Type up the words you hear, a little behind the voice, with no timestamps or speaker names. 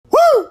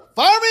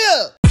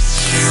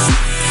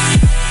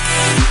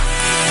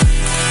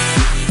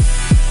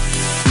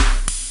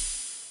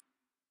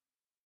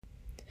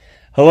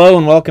Hello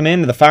and welcome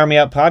into the Fire Me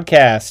Up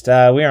podcast.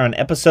 We are on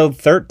episode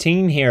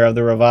 13 here of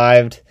the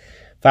revived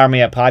Fire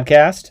Me Up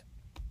podcast.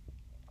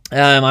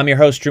 I'm your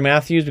host, Drew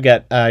Matthews. We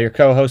got your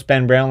co-host,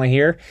 Ben Brownlee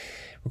here,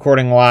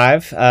 recording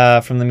live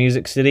from the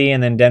Music City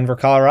and then Denver,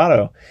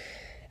 Colorado.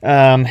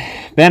 Ben,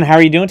 how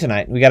are you doing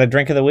tonight? We got a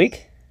drink of the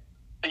week?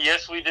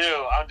 Yes, we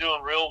do. I'm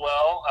doing real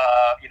well.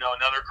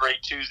 Another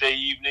great Tuesday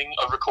evening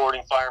of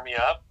recording Fire Me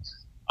Up.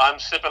 I'm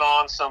sipping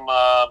on some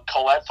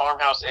Colette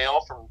Farmhouse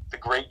Ale from the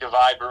Great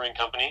Divide Brewing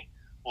Company,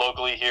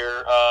 locally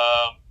here,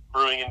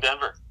 brewing in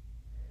Denver.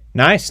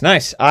 Nice.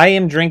 I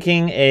am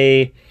drinking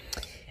a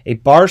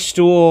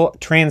Barstool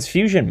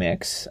transfusion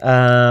mix.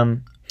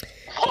 Whoa.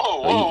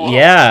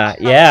 Yeah.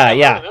 I've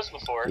heard of this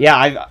before.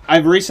 Yeah,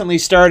 I've recently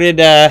started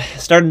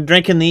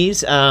drinking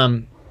these.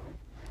 It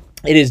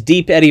is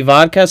Deep Eddy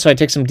vodka, so I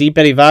take some Deep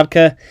Eddy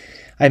vodka.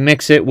 I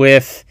mix it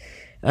with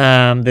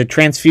the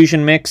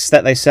transfusion mix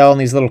that they sell in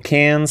these little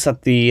cans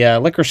at the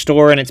liquor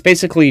store, and it's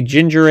basically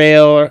ginger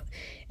ale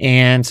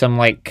and some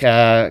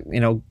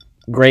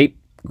grape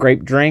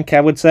drink,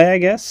 I would say, I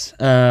guess.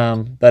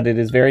 But it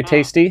is very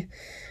tasty.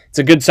 It's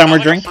a good summer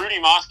drink. A fruity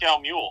Moscow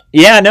Mule.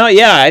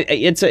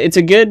 It's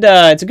a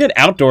good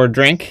outdoor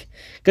drink,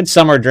 good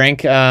summer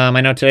drink.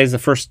 I know today's the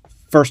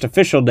first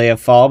official day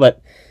of fall,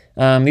 but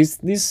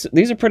these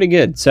are pretty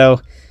good. So,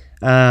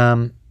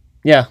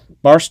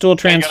 Barstool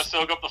Trans.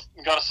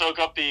 You gotta soak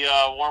up the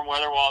warm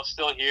weather while it's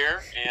still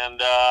here, and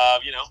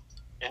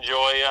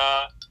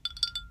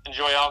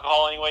enjoy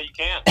alcohol any way you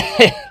can.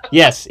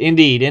 Yes,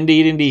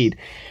 indeed.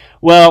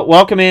 Well,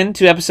 welcome in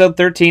to episode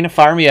 13 of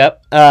Fire Me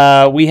Up.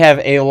 We have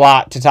a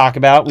lot to talk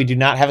about. We do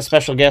not have a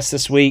special guest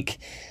this week.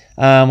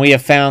 We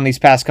have found these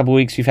past couple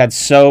weeks we've had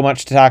so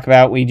much to talk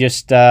about. We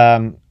just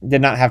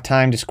did not have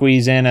time to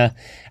squeeze in a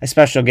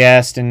special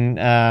guest,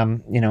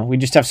 and we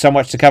just have so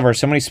much to cover.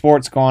 So many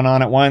sports going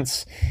on at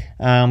once.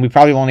 We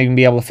probably won't even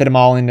be able to fit them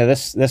all into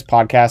this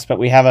podcast, but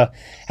we have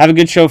a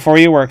good show for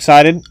you. We're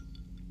excited.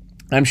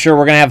 I'm sure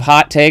we're gonna have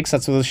hot takes.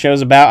 That's what the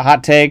show's about.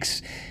 Hot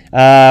takes.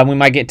 We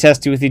might get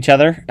testy with each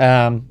other.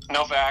 No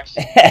facts.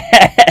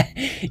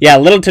 Yeah,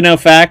 little to no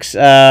facts,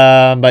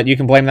 but you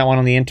can blame that one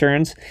on the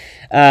interns.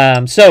 Maybe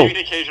an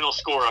occasional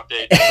score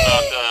update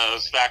about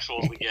as factual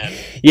as we get.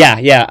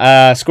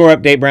 Yeah. Score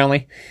update,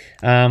 Brownlee.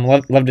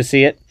 Love to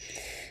see it.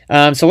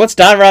 So let's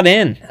dive right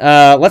in.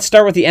 Let's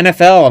start with the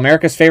NFL,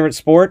 America's favorite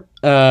sport.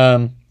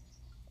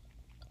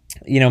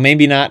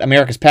 Maybe not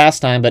America's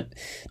pastime, but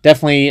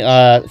definitely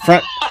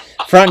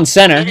front and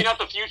center. Maybe not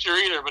the future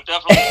either, but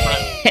definitely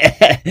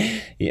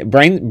present. Yeah,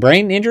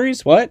 brain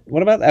injuries? What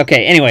about that?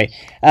 Okay, anyway.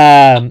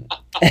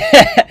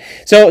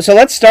 So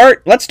let's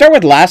start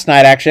with last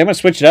night, actually. I'm going to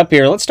switch it up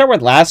here. Let's start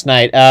with last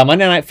night.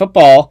 Monday Night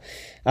Football.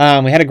 We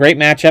had a great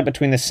matchup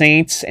between the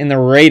Saints and the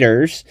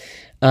Raiders.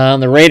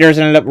 The Raiders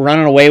ended up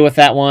running away with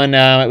that one.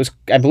 I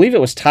believe it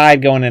was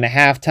tied going into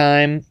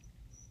halftime.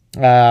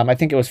 I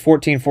think it was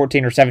 14-14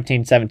 or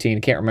 17-17. I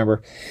can't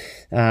remember.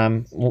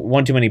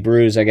 One too many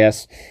brews, I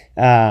guess.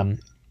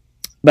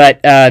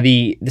 But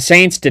the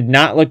Saints did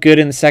not look good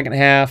in the second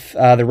half.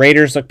 The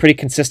Raiders looked pretty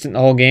consistent the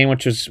whole game,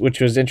 which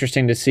was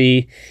interesting to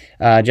see.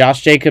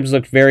 Josh Jacobs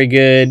looked very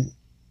good.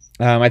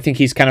 I think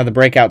he's kind of the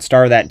breakout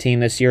star of that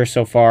team this year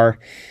so far.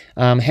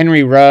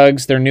 Henry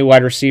Ruggs, their new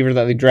wide receiver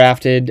that they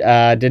drafted,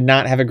 did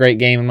not have a great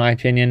game in my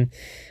opinion.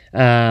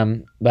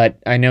 But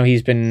I know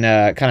he's been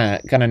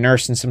kind of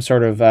nursing some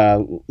sort of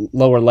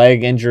lower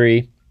leg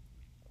injury.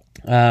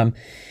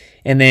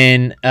 And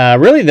then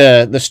really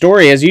the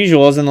story, as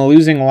usual, is in the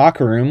losing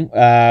locker room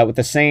with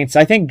the Saints.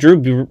 I think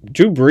Drew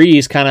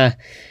Brees kind of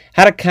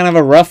had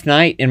a rough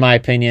night, in my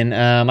opinion.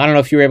 I don't know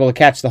if you were able to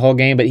catch the whole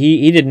game, but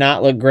he did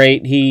not look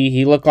great.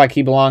 He looked like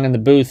he belonged in the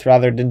booth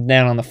rather than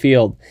down on the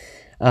field.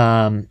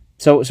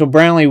 So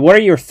Brownlee, what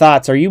are your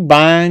thoughts? Are you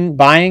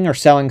buying or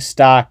selling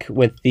stock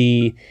with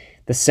the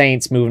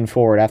Saints moving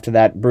forward after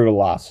that brutal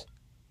loss?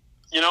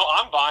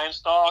 I'm buying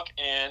stock,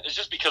 and it's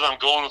just because I'm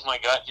going with my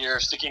gut here,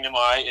 sticking to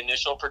my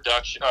initial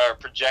projection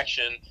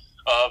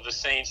of the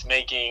Saints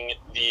making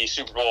the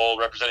Super Bowl,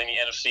 representing the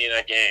NFC in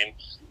that game.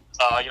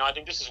 I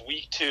think this is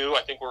week 2.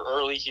 I think we're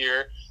early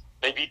here.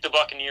 They beat the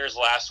Buccaneers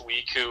last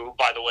week, who,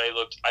 by the way,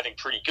 looked, I think,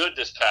 pretty good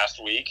this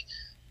past week.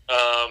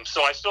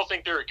 So I still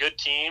think they're a good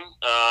team,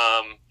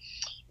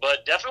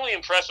 but definitely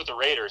impressed with the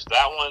Raiders.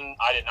 That one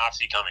I did not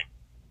see coming.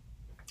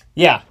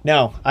 Yeah,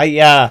 no,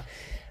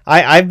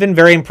 I've been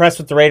very impressed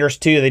with the Raiders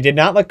too. They did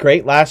not look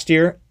great last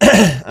year,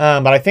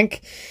 but I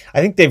think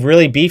they've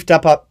really beefed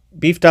up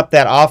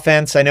that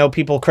offense. I know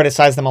people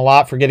criticize them a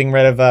lot for getting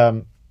rid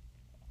of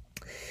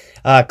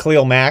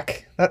Khalil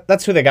Mack.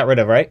 That's who they got rid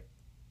of, right?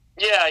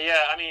 Yeah.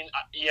 I mean,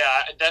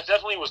 that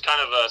definitely was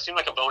kind of seemed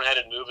like a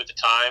boneheaded move at the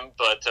time.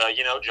 But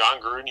John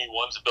Gruden, he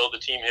wanted to build the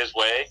team his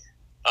way.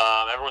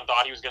 Everyone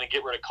thought he was going to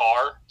get rid of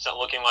Carr. It's not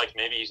looking like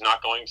maybe he's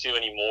not going to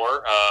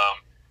anymore.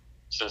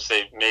 Since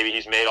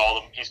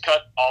he's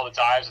cut all the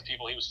ties of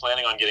people he was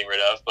planning on getting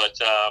rid of. But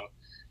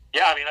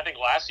I think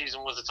last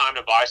season was the time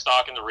to buy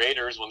stock in the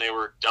Raiders when they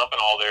were dumping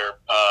all their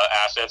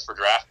assets for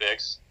draft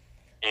picks.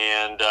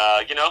 And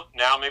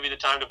now maybe the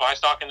time to buy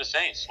stock in the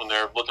Saints when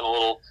they're looking a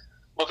little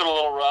looking a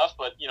little rough,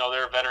 but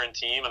they're a veteran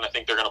team, and I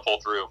think they're going to pull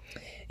through.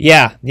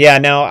 Yeah,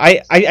 no,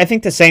 I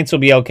think the Saints will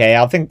be okay.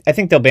 I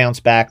think they'll bounce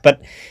back,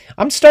 but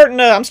I'm starting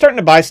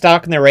to buy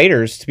stock in the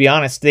Raiders. To be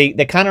honest, they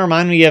kind of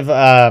remind me of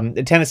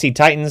the Tennessee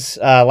Titans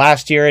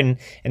last year and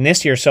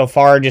this year so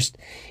far. Just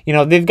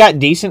they've got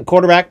decent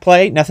quarterback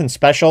play, nothing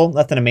special,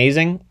 nothing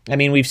amazing. I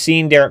mean, we've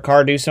seen Derek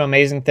Carr do some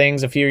amazing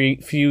things a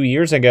few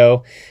years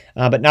ago,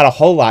 but not a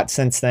whole lot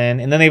since then.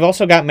 And then they've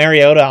also got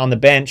Mariota on the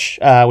bench,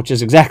 which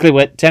is exactly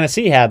what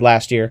Tennessee had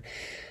last year.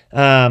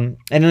 And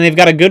then they've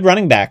got a good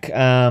running back.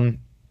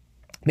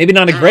 Maybe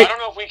not a great. I don't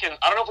know if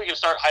we can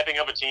start hyping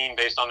up a team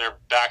based on their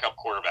backup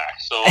quarterback.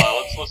 So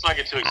let's not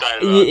get too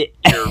excited about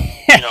your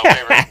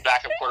favorite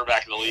backup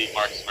quarterback in the league,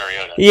 Marcus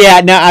Mariota.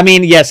 Yeah, no, I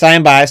mean, yes, I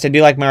am biased. I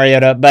do like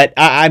Mariota, but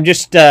I'm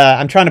just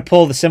I'm trying to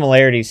pull the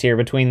similarities here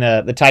between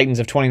the Titans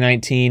of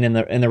 2019 and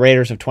the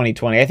Raiders of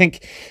 2020. I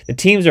think the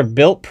teams are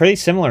built pretty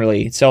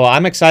similarly, so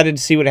I'm excited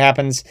to see what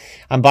happens.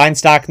 I'm buying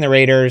stock in the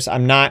Raiders.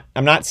 I'm not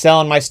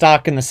selling my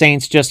stock in the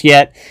Saints just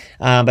yet.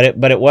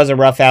 But it was a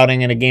rough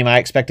outing in a game I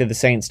expected the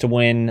Saints to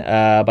win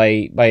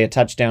by a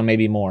touchdown,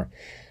 maybe more.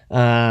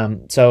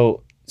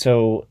 So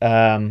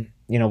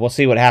we'll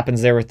see what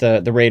happens there with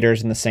the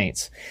Raiders and the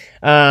Saints.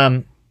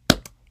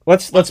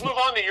 Let's move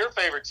on to your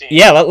favorite team.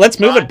 Yeah, let's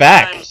move it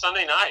back.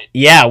 Sunday night.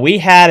 Yeah, we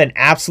had an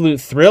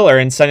absolute thriller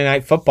in Sunday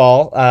Night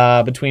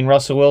Football between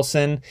Russell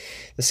Wilson,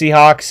 the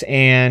Seahawks,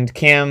 and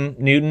Cam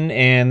Newton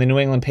and the New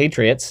England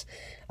Patriots.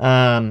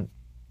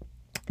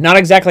 Not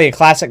exactly a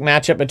classic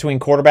matchup between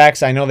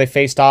quarterbacks. I know they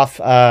faced off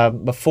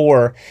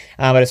before,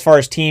 but as far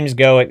as teams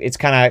go, it's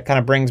kind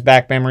of brings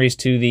back memories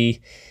to the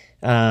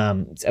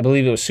I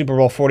believe it was Super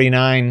Bowl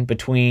 49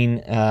 between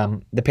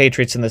the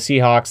Patriots and the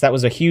Seahawks. That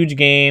was a huge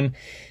game.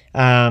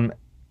 I'll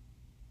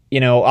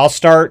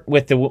start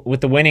with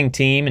the winning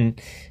team,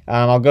 and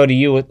I'll go to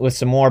you with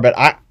some more. But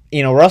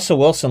Russell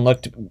Wilson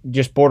looked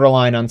just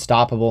borderline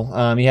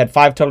unstoppable. He had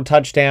 5 total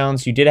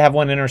touchdowns. You did have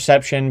 1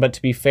 interception, but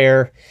to be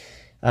fair,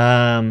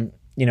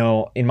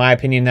 in my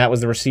opinion, that was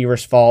the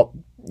receiver's fault.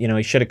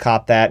 He should have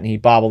caught that, and he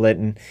bobbled it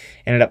and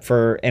ended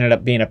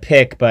up being a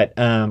pick. But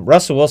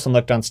Russell Wilson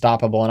looked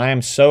unstoppable, and I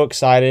am so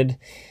excited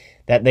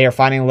that they are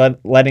finally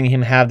letting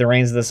him have the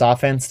reins of this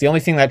offense. The only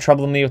thing that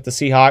troubled me with the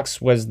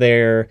Seahawks was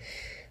their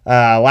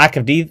lack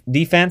of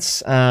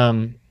defense.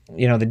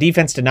 The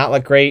defense did not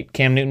look great.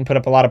 Cam Newton put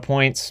up a lot of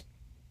points.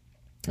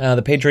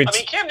 The Patriots. I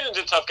mean, Cam Newton's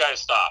a tough guy to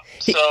stop.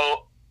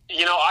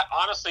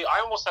 I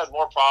almost had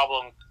more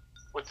problem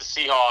with the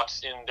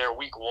Seahawks in their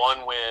Week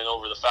 1 win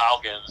over the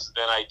Falcons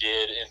than I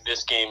did in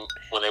this game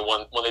when they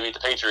beat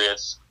the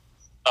Patriots.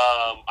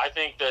 I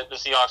think that the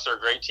Seahawks are a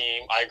great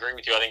team. I agree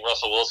with you. I think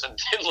Russell Wilson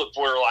did look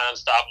borderline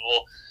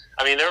unstoppable.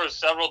 I mean, there was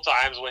several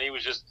times when he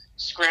was just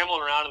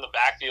scrambling around in the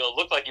backfield. It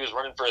looked like he was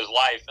running for his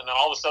life, and then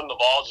all of a sudden the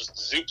ball just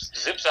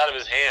zips out of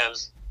his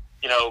hands,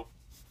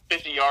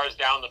 50 yards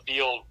down the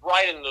field,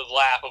 right in the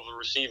lap of the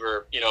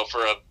receiver,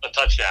 for a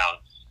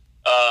touchdown.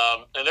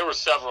 And there were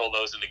several of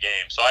those in the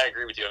game. So I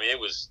agree with you. I mean,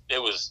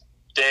 it was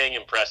dang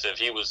impressive.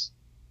 He was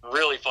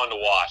really fun to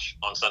watch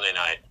on Sunday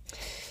night.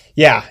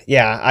 Yeah.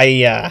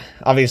 I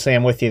obviously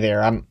I'm with you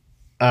there.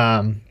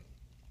 I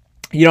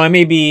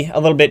may be a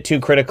little bit too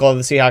critical of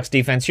the Seahawks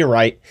defense. You're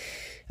right.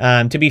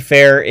 To be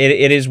fair,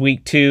 it is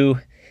week 2.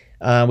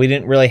 We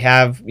didn't really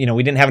have, we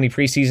didn't have any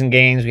preseason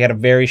games. We had a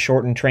very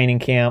shortened training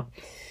camp.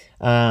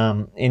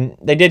 And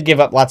they did give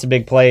up lots of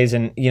big plays,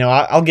 and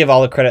I'll give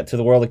all the credit to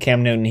the world of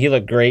Cam Newton. He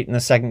looked great in the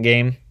second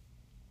game.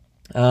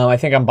 I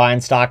think I'm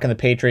buying stock in the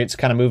Patriots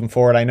kind of moving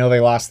forward. I know they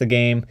lost the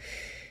game,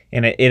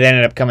 and it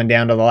ended up coming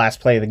down to the last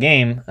play of the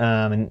game,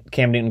 and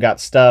Cam Newton got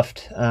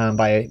stuffed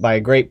by a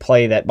great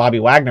play that Bobby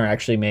Wagner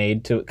actually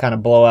made to kind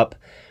of blow up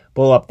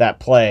that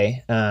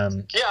play. I've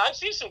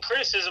seen some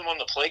criticism on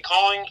the play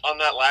calling on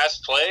that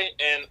last play,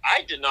 and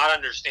I did not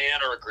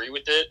understand or agree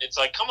with it. It's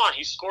like, come on,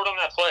 he scored on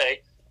that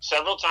play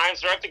several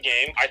times throughout the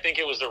game. I think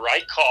it was the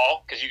right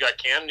call because you got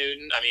Cam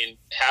Newton. I mean,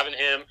 having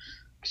him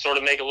sort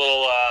of make a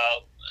little,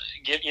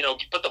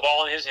 put the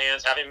ball in his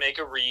hands, have him make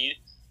a read,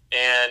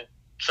 and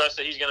trust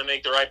that he's going to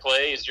make the right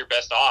play is your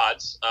best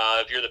odds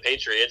if you're the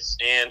Patriots.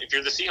 And if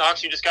you're the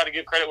Seahawks, you just got to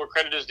give credit where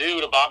credit is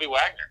due to Bobby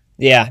Wagner.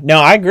 Yeah,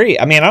 no, I agree.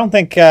 I mean, I don't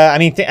think. I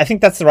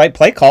think that's the right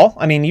play call.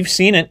 I mean, you've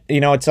seen it.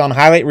 It's on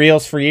highlight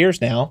reels for years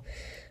now.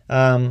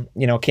 Cam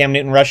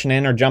Newton rushing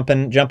in or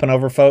jumping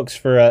over folks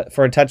for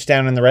a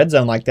touchdown in the red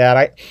zone like that.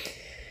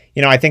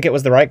 I think it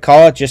was the right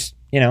call. It just,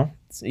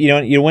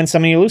 you win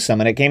some and you lose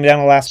some, and it came down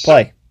to the last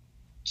play.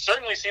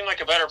 Certainly seemed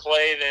like a better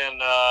play than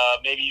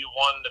maybe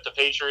one that the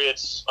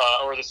Patriots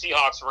or the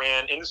Seahawks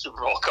ran in the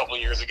Super Bowl a couple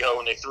of years ago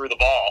when they threw the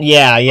ball.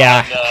 Yeah.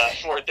 On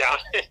fourth down,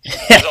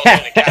 resulting in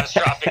a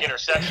catastrophic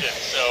interception.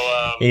 So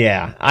the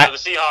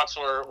Seahawks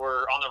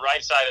were on the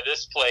right side of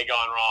this play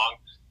gone wrong.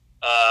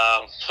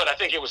 But I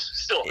think it was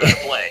still a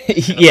better play.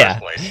 Yeah.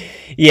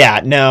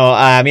 Yeah. No,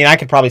 I mean, I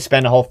could probably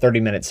spend a whole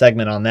 30-minute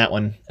segment on that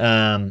one.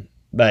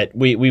 But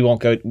we won't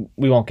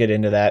get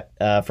into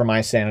that for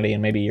my sanity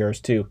and maybe yours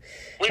too.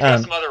 We've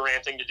got some other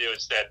ranting to do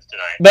instead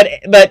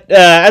tonight. But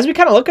as we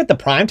kind of look at the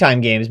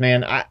primetime games,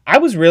 man, I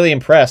was really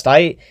impressed.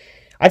 I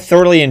I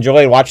thoroughly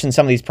enjoyed watching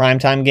some of these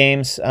primetime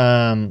games.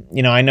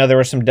 I know there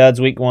were some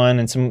duds week 1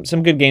 and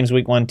some good games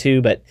week 1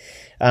 too, but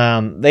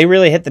they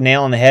really hit the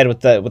nail on the head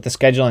with the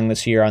scheduling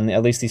this year on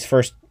at least these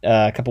first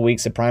couple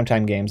weeks of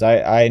primetime games.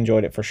 I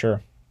enjoyed it for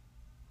sure.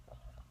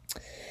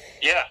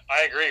 Yeah,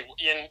 I agree.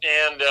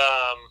 And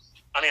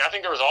I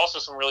think there was also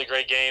some really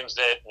great games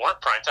that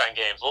weren't primetime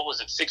games. What was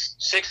it?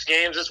 Six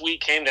games this week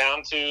came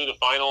down to the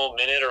final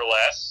minute or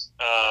less.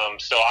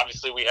 So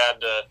obviously we had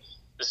the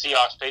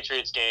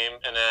Seahawks-Patriots game,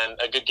 and then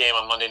a good game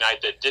on Monday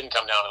night that didn't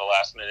come down to the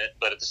last minute.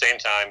 But at the same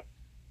time,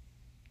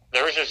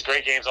 there was just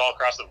great games all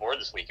across the board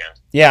this weekend.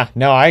 Yeah,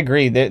 no, I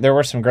agree. There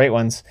were some great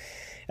ones.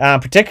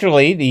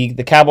 Particularly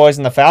the Cowboys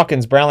and the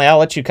Falcons. Brownlee, I'll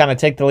let you kind of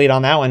take the lead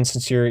on that one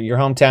since your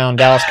hometown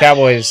Dallas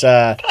Cowboys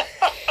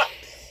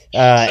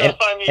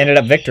ended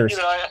up victors.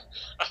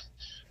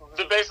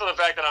 Based on the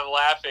fact that I'm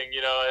laughing,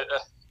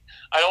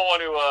 I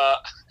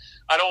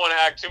don't want to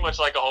act too much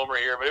like a homer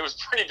here, but it was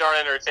pretty darn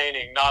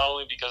entertaining. Not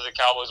only because the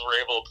Cowboys were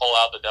able to pull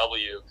out the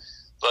W,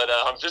 but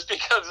just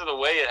because of the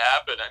way it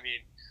happened. I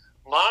mean,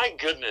 my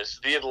goodness,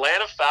 the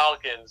Atlanta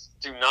Falcons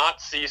do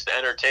not cease to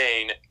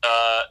entertain.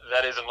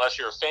 That is, unless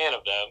you're a fan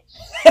of them.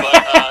 But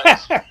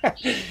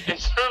in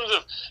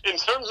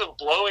terms of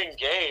blowing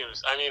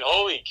games, I mean,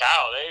 holy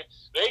cow,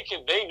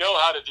 they know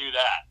how to do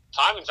that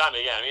time and time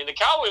again. I mean, the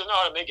Cowboys know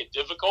how to make it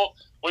difficult,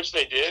 which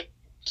they did.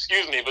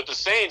 Excuse me, but the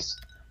Saints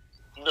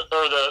or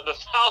the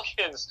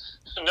Falcons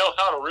know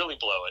how to really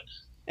blow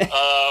it.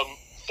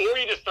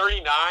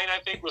 40-39, I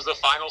think, was the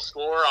final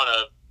score on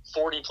a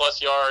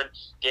 40-plus yard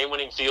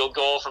game-winning field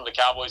goal from the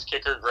Cowboys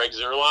kicker, Greg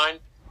Zuerlein.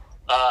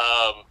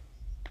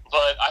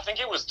 But I think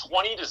it was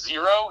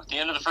 20-0 at the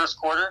end of the first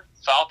quarter.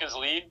 Falcons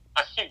lead.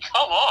 I mean,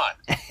 come on.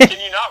 Can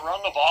you not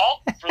run the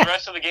ball for the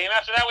rest of the game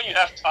after that when you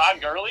have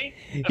Todd Gurley?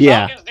 The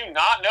Falcons do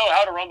not know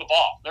how to run the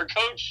ball. Their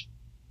coach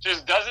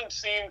just doesn't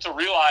seem to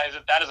realize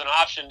that is an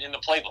option in the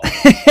playbook.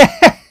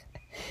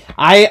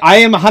 I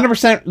am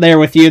 100% there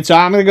with you, so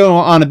I'm going to go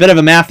on a bit of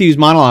a Matthews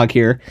monologue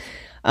here.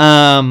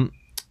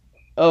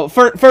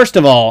 First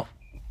of all,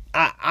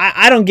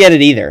 I don't get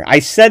it either. I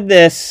said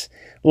this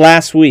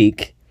last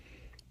week.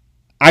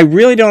 I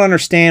really don't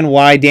understand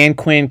why Dan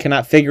Quinn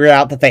cannot figure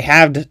out that they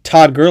have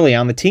Todd Gurley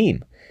on the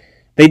team.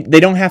 They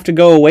don't have to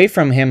go away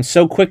from him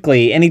so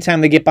quickly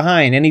anytime they get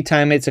behind,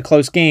 anytime it's a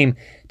close game.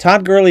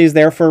 Todd Gurley is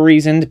there for a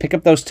reason, to pick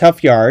up those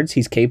tough yards.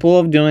 He's capable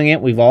of doing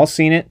it. We've all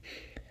seen it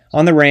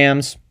on the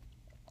Rams.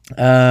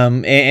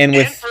 And for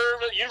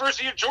the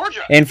University of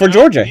Georgia. And for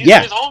Georgia, he's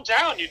yeah. His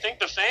hometown. You think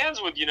the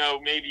fans would,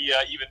 maybe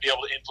even be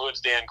able to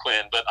influence Dan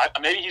Quinn, but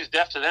maybe he's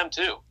deaf to them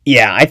too.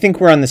 Yeah, I think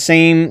we're on the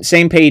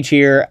same page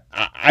here.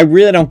 I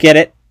really don't get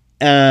it.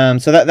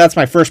 So that's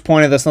my first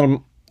point of this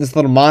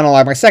little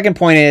monologue. My second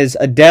point is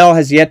Adele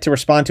has yet to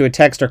respond to a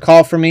text or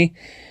call from me.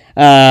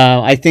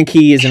 I think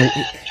he is in.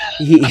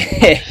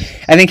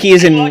 I think he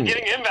is in.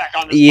 Getting him back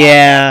on this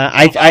yeah,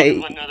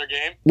 another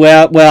game.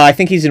 Well, I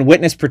think he's in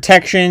witness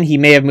protection. He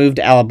may have moved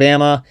to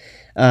Alabama.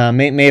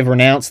 May have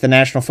renounced the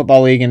National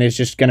Football League and is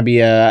just going to be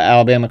a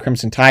Alabama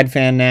Crimson Tide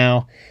fan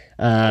now.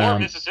 Or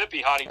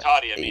Mississippi hotty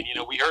totty. I mean,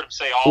 we heard him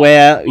say all.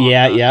 Well,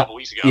 a couple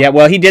weeks ago. Yeah.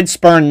 Well, he did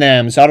spurn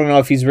them, so I don't know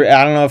if he's.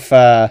 I don't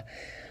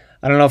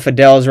know if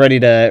Adele is ready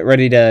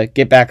to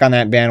get back on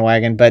that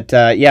bandwagon. But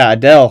yeah,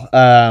 Adele,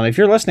 if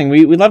you're listening,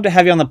 we'd love to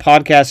have you on the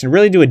podcast and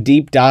really do a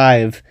deep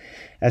dive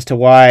as to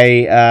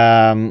why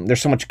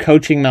there's so much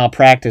coaching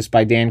malpractice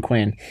by Dan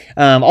Quinn.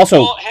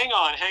 Also, well, hang on.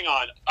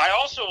 I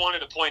also wanted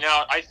to point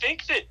out, I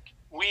think that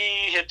we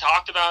had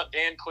talked about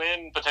Dan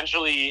Quinn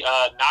potentially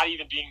not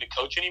even being the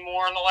coach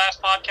anymore on the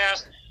last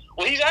podcast.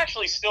 Well, he's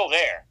actually still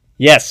there.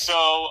 Yes. So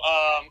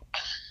I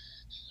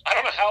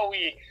don't know how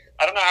we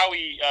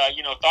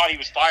thought he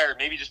was fired.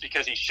 Maybe just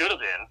because he should have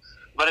been.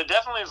 But it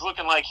definitely is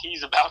looking like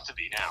he's about to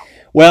be now.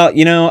 Well,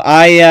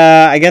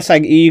 I guess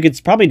you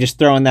could probably just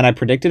throw in that I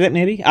predicted it,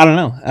 maybe. I don't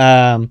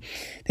know.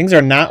 Things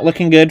are not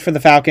looking good for the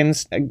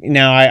Falcons.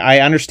 Now, I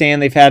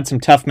understand they've had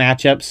some tough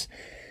matchups,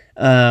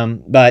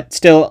 but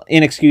still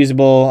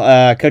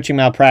inexcusable coaching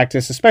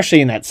malpractice,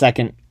 especially in that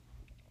second.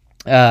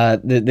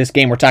 This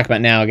game we're talking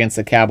about now against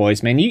the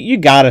Cowboys, man, you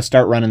got to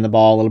start running the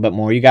ball a little bit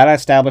more. You got to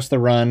establish the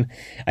run.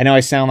 I know I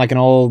sound like an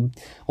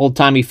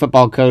old-timey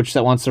football coach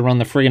that wants to run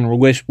the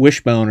friggin'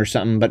 wishbone or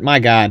something, but my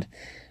God,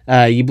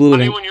 you blew it. I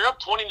mean, when you're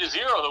up 20-0,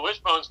 the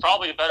wishbone's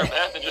probably a better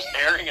bet than just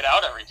airing it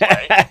out every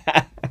play.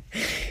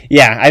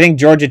 Yeah, I think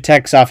Georgia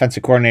Tech's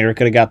offensive coordinator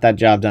could have got that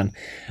job done.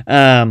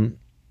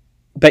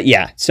 But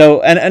yeah,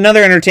 so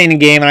another entertaining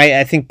game, and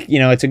I think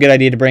it's a good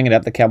idea to bring it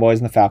up, the Cowboys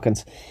and the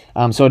Falcons.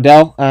 So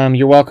Adele,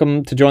 you're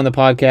welcome to join the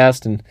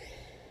podcast and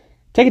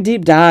take a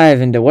deep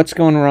dive into what's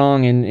going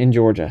wrong in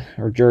Georgia,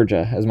 or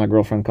Georgia, as my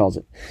girlfriend calls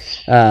it.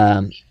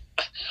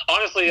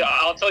 Honestly,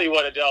 I'll tell you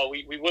what, Adele,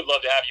 we would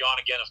love to have you on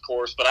again, of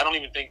course, but I don't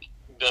even think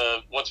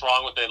what's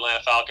wrong with the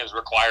Atlanta Falcons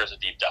requires a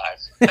deep dive.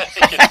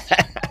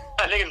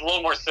 I think it's a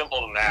little more simple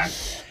than that.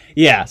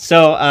 Yeah,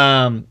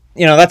 so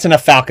that's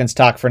enough Falcons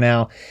talk for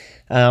now.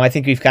 I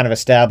think we've kind of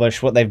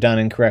established what they've done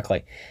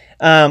incorrectly.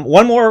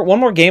 One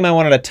more game I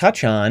wanted to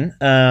touch on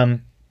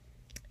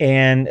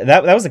and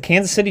that was the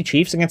Kansas City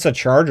Chiefs against the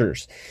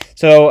Chargers.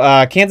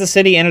 So Kansas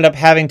City ended up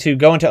having to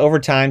go into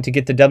overtime to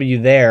get the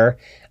W there.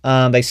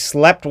 They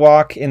slept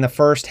walk in the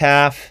first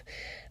half.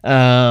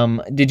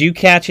 Did you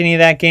catch any of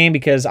that game?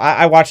 Because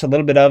I watched a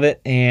little bit of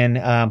it,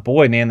 and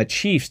boy, man, the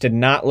Chiefs did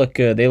not look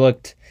good.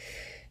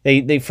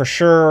 They for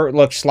sure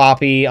looked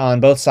sloppy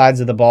on both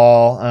sides of the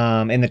ball,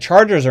 and the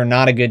Chargers are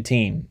not a good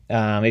team.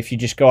 If you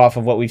just go off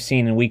of what we've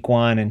seen in Week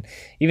 1 and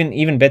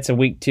even bits of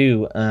Week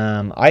 2,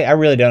 I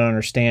really don't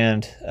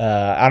understand.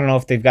 I don't know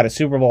if they've got a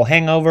Super Bowl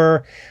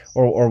hangover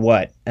or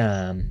what.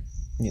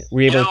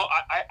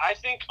 I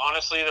think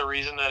honestly the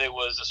reason that it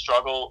was a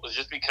struggle was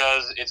just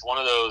because it's one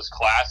of those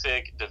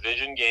classic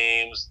division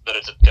games that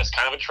it's just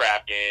kind of a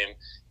trap game.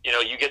 You know,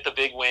 you get the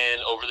big win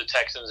over the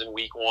Texans in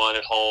Week 1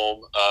 at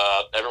home.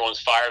 Everyone's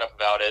fired up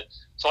about it.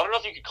 So I don't know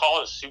if you could call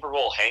it a Super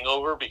Bowl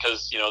hangover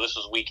because, you know, this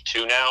was Week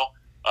 2 now.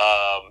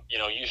 You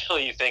know,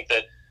 usually you think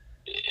that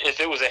if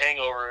it was a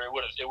hangover, it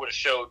would have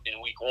showed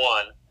in Week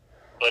 1.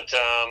 But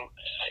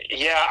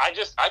yeah, I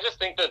just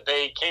think that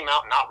they came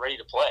out not ready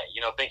to play.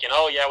 You know, thinking,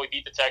 oh yeah, we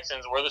beat the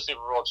Texans, we're the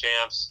Super Bowl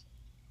champs.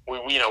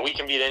 We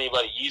can beat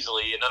anybody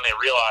easily, and then they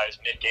realize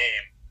mid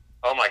game,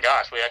 oh my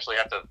gosh, we actually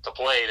have to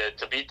play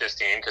to beat this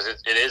team because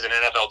it is an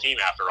NFL team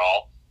after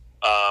all.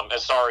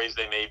 As sorry as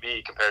they may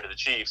be compared to the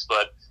Chiefs,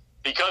 but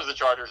because the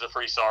Chargers are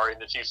pretty sorry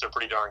and the Chiefs are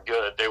pretty darn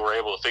good, they were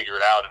able to figure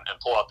it out and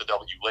pull out the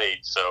W late.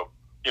 So,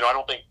 you know, I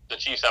don't think the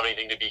Chiefs have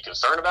anything to be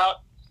concerned about,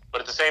 but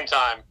at the same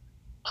time,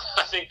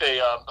 I think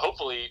they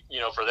hopefully, you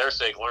know, for their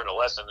sake, learned a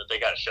lesson that they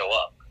got to show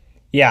up.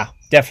 Yeah,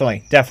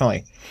 definitely.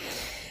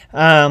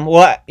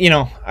 Well, you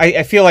know,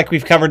 I feel like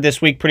we've covered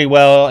this week pretty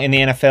well in the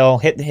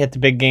NFL. Hit the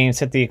big games,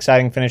 hit the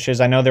exciting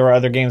finishes. I know there were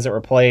other games that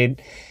were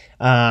played.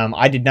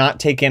 I did not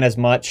take in as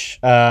much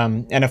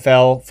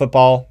NFL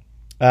football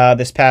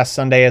this past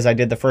Sunday as I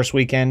did the first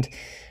weekend.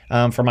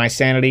 For my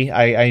sanity,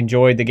 I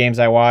enjoyed the games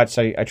I watched.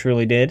 I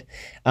truly did.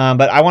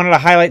 But I wanted to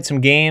highlight some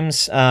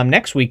games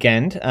next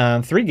weekend,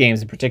 3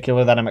 games in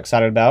particular that I'm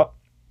excited about.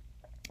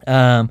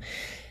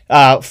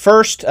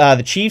 First,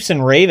 the Chiefs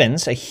and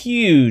Ravens, a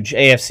huge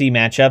AFC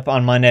matchup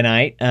on Monday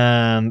night.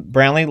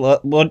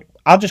 Brownlee,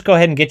 I'll just go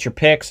ahead and get your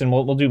picks, and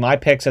we'll do my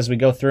picks as we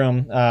go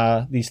through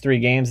them, these 3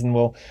 games, and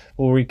we'll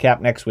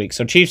recap next week.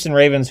 So Chiefs and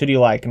Ravens, who do you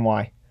like and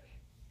why?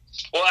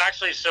 Well,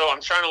 actually, so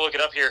I'm trying to look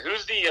it up here.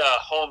 Who's the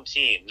home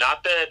team?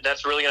 Not that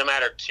that's really going to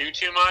matter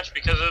too much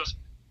because of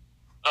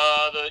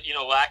the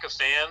lack of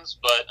fans,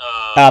 but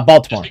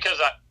Baltimore. Just because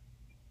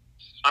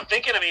I'm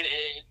thinking. I mean,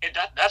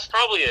 that's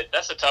probably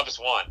that's the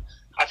toughest one.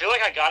 I feel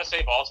like I got to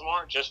say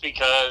Baltimore just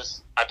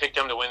because I picked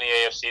them to win the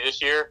AFC this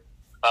year,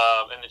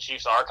 and the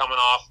Chiefs are coming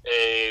off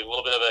a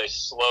little bit of a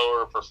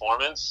slower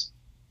performance,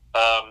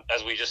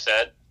 as we just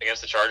said,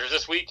 against the Chargers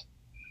this week.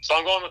 So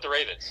I'm going with the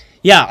Ravens.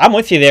 Yeah, I'm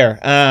with you there.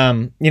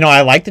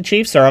 I like the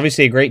Chiefs. They're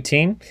obviously a great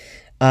team.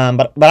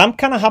 But I'm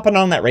kind of hopping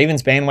on that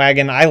Ravens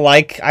bandwagon.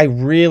 I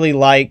really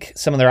like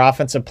some of their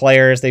offensive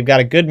players. They've got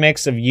a good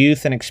mix of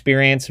youth and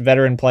experience,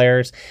 veteran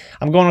players.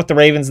 I'm going with the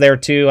Ravens there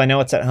too. I know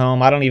it's at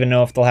home. I don't even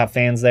know if they'll have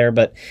fans there,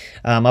 but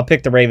I'll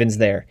pick the Ravens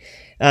there.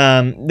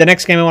 The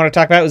next game I want to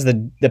talk about was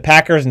the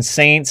Packers and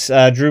Saints.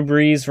 Drew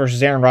Brees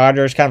versus Aaron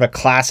Rodgers, kind of a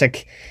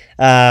classic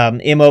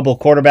immobile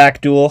quarterback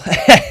duel.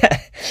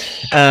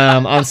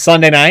 On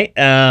Sunday night,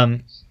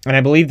 and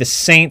I believe the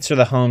Saints are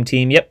the home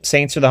team. Yep,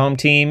 Saints are the home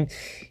team.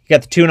 You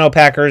got the 2-0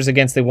 Packers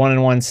against the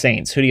 1-1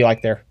 Saints. Who do you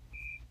like there?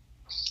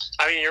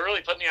 I mean, you're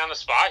really putting me on the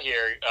spot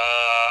here.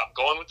 I'm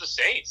going with the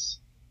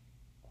Saints.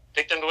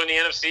 Picked them to win the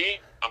NFC.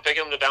 I'm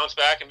picking them to bounce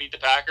back and beat the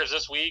Packers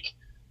this week.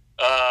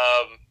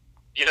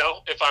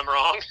 If I'm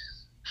wrong,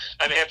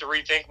 I may have to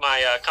rethink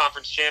my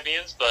conference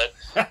champions, but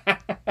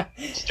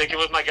sticking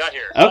with my gut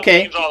here.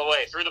 Okay. Teams all the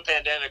way through the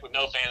pandemic with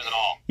no fans at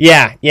all.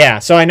 Yeah.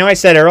 So I know I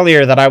said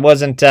earlier that I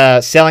wasn't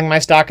selling my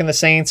stock in the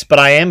Saints, but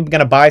I am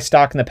going to buy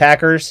stock in the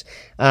Packers.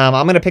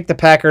 I'm going to pick the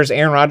Packers.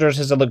 Aaron Rodgers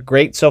has looked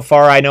great so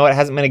far. I know it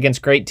hasn't been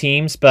against great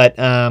teams, but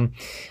I'm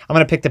going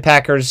to pick the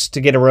Packers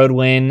to get a road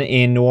win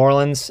in New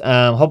Orleans.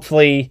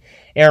 Hopefully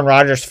Aaron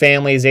Rodgers'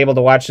 family is able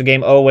to watch the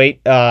game. Oh,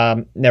 wait.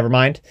 Never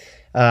mind.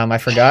 I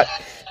forgot.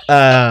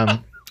 Go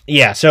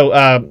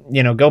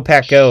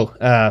Pack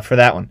Go for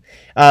that one.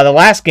 The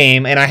last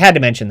game, and I had to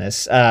mention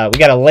this, we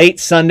got a late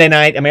Sunday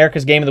night,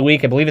 America's Game of the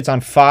Week. I believe it's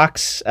on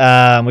Fox.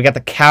 We got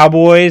the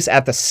Cowboys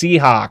at the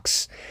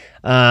Seahawks.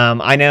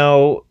 I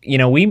know,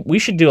 we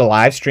should do a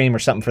live stream or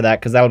something for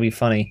that because that would be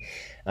funny.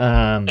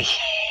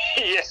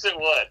 Yes, it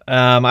would.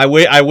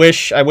 I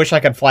wish I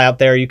could fly out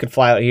there. You could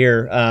fly out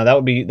here. That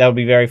would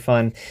be very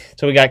fun.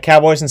 So we got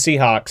Cowboys and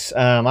Seahawks.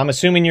 I'm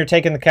assuming you're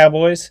taking the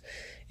Cowboys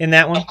in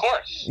that one? Of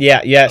course.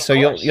 Yeah. So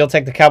you'll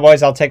take the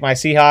Cowboys. I'll take my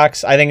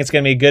Seahawks. I think it's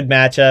going to be a good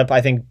matchup.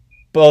 I think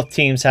both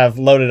teams have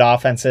loaded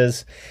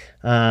offenses.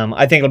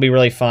 I think it'll be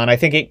really fun. I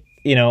think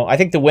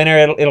the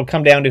winner it'll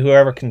come down to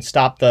whoever can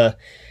stop the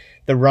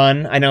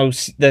run. I know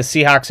the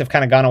Seahawks have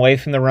kind of gone away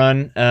from the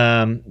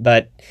run,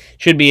 but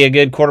should be a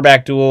good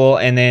quarterback duel.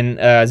 And then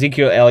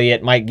Ezekiel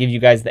Elliott might give you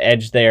guys the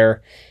edge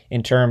there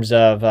in terms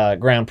of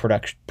ground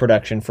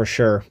production for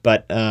sure.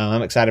 But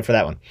I'm excited for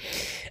that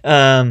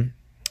one.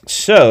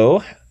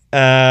 So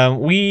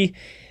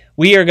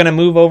we are going to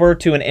move over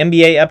to an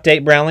NBA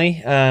update,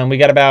 Brownlee. We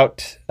got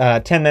about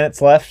 10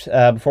 minutes left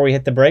before we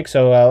hit the break,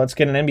 so let's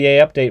get an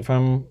NBA update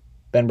from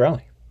Ben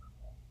Brownlee.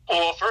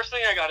 Well, first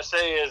thing I got to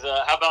say is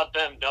how about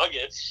them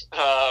Nuggets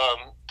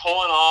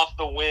pulling off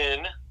the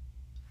win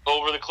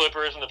over the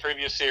Clippers in the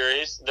previous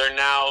series. They're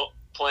now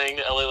playing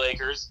the LA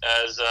Lakers,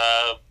 as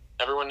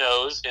everyone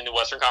knows, in the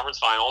Western Conference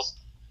Finals.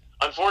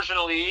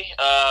 Unfortunately,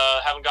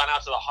 haven't gotten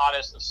out to the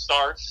hottest of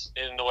starts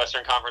in the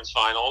Western Conference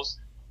Finals.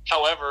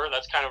 However,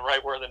 that's kind of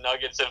right where the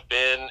Nuggets have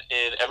been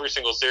in every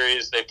single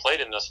series they've played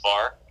in thus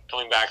far,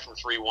 coming back from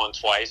 3-1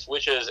 twice,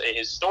 which is a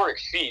historic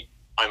feat,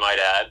 I might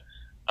add.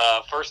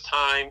 First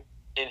time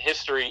in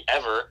history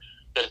ever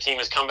that a team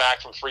has come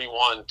back from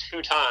 3-1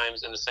 two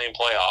times in the same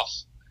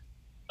playoffs.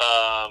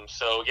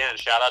 So, again,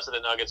 shout out to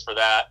the Nuggets for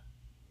that.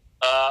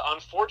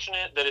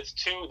 Unfortunate that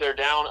they're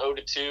down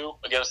 0-2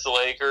 against the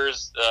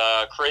Lakers.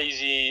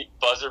 Crazy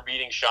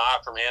buzzer-beating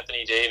shot from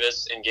Anthony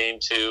Davis in Game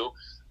 2.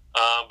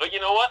 But you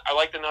know what? I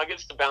like the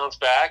Nuggets to bounce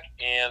back,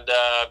 and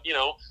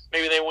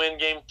maybe they win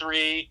Game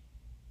 3,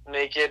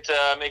 make it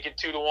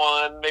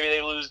 2-1. Maybe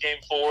they lose Game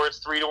 4, it's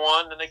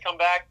 3-1, then they come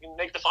back and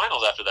make the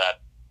finals after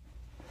that.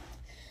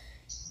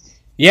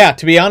 Yeah,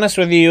 to be honest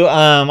with you,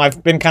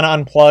 I've been kind of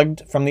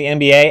unplugged from the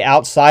NBA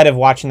outside of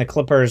watching the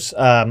Clippers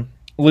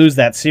lose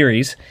that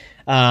series,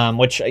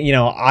 which,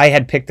 I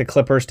had picked the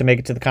Clippers to make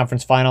it to the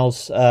conference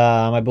finals,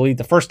 I believe,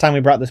 the first time we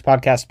brought this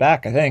podcast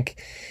back, I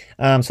think.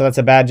 So that's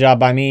a bad job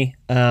by me.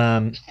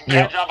 Bad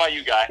job by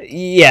you, guy.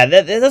 Yeah,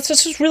 that's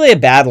just really a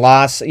bad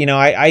loss.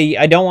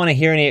 I don't want to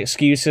hear any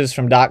excuses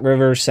from Doc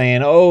Rivers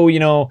saying,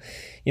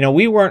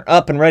 we weren't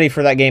up and ready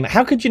for that game.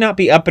 How could you not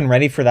be up and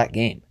ready for that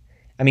game?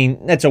 I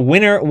mean, that's a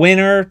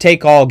winner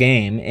take all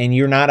game, and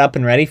you're not up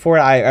and ready for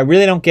it. I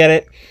really don't get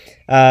it.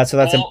 So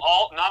that's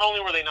not only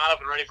were they not up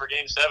and ready for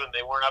Game 7,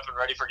 they weren't up and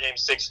ready for Game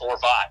 6 or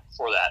 5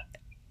 for that.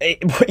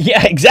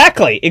 Yeah,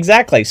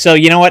 exactly. So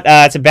you know what?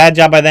 It's a bad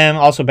job by them.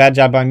 Also, a bad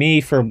job by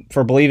me for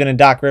believing in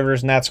Doc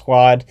Rivers and that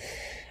squad.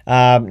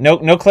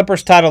 No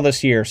Clippers title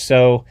this year.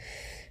 So,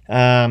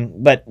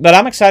 but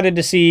I'm excited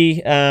to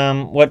see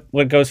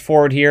what goes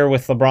forward here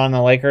with LeBron and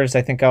the Lakers.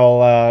 I think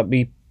I'll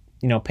be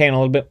paying a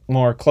little bit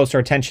more closer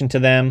attention to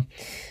them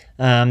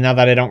now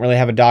that I don't really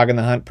have a dog in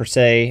the hunt per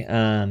se.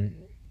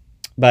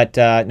 But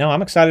no,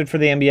 I'm excited for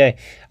the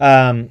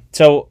NBA.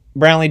 So,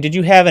 Brownlee, did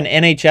you have an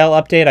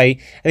NHL update? I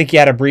think you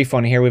had a brief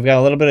one here. We've got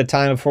a little bit of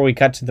time before we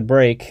cut to the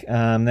break.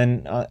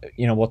 Then,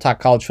 we'll talk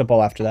college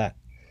football after that.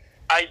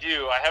 I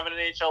do. I have an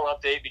NHL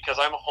update because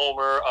I'm a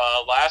homer.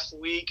 Last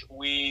week,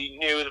 we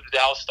knew that the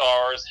Dallas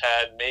Stars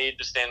had made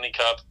the Stanley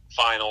Cup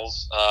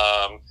Finals.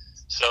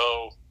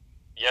 So,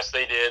 yes,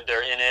 they did.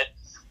 They're in it.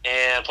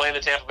 And playing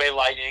the Tampa Bay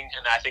Lightning,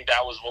 and I think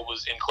that was what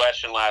was in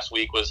question last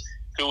week, was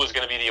who was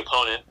going to be the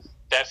opponent.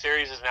 That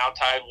series is now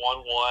tied 1-1.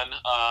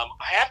 I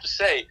have to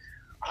say,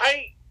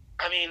 I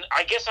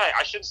guess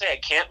I shouldn't say I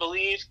can't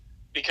believe,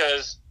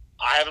 because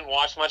I haven't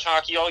watched much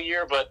hockey all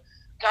year, but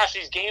gosh,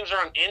 these games are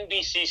on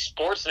NBC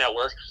Sports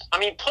Network. I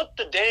mean, put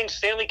the dang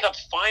Stanley Cup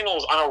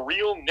Finals on a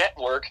real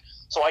network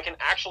so I can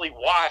actually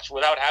watch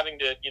without having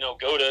to,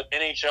 go to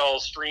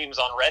NHL streams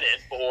on Reddit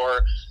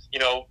or,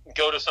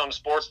 go to some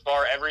sports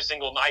bar every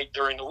single night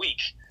during the week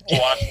to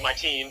watch my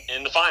team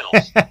in the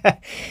finals.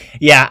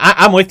 Yeah,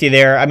 I'm with you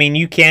there. I mean,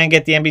 you can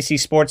get the NBC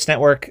Sports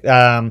Network.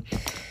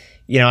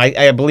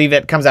 I believe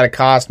it comes at a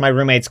cost. My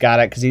roommate's got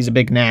it because he's a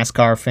big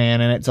NASCAR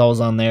fan, and it's always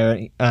on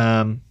there.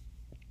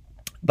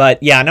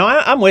 But yeah, no,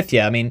 I'm with you.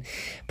 I mean,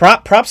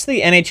 props to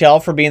the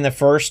NHL for being the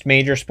first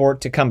major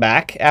sport to come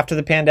back after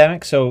the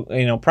pandemic. So,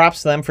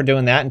 props to them for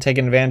doing that and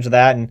taking advantage of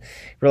that and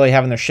really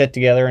having their shit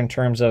together in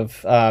terms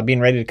of being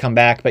ready to come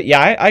back. But yeah,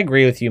 I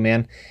agree with you,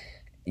 man.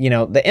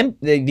 The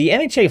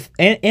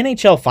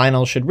NHL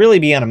finals should really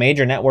be on a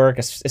major network,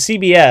 a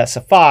CBS,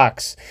 a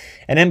Fox,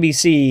 an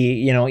NBC,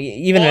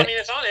 even... Well,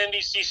 it's on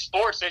NBC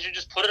Sports. They should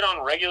just put it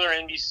on regular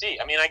NBC.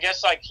 I mean, I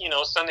guess,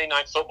 Sunday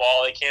Night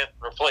Football, they can't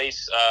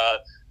replace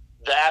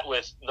that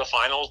with the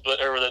finals,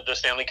 or the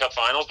Stanley Cup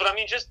Finals. But, I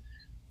mean, just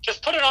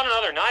put it on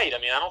another night. I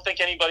mean, I don't think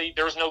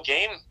there was no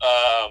game.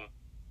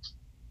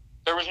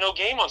 There was no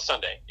game on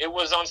Sunday. It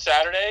was on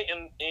Saturday,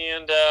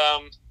 and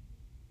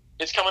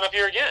it's coming up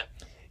here again.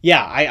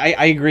 Yeah,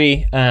 I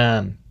agree.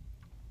 I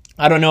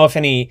don't know if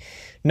any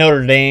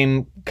Notre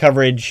Dame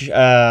coverage,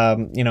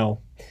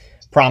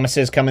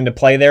 promises come into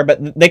play there,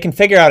 but they can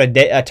figure out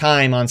a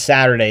time on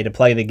Saturday to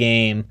play the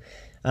game,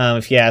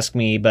 if you ask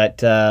me.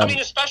 But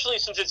especially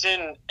since it's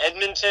in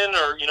Edmonton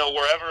or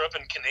wherever up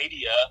in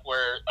Canada,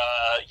 where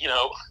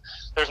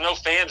there's no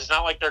fans. It's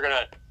not like they're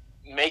gonna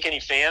make any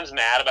fans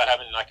mad about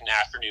having like an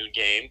afternoon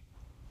game,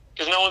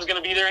 because no one's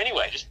gonna be there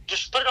anyway.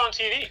 Just put it on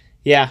TV.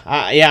 Yeah,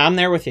 I'm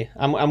there with you.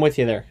 I'm with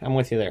you there.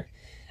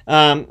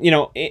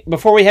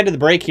 Before we head to the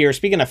break here,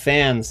 speaking of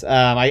fans,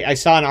 I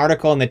saw an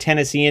article in the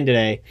Tennessean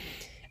today.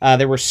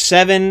 There were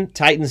 7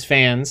 Titans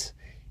fans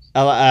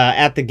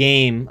at the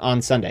game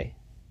on Sunday.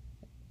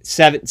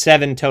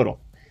 Seven total.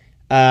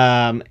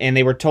 and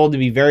they were told to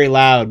be very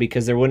loud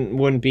because there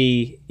wouldn't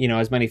be,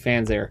 as many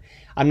fans there.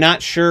 I'm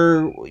not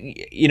sure,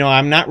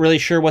 I'm not really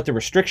sure what the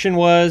restriction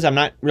was. I'm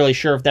not really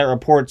sure if that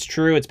report's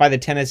true. It's by the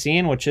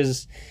Tennessean, which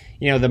is,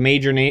 the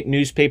major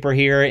newspaper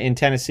here in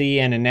Tennessee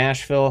and in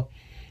Nashville.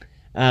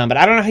 But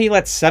I don't know how you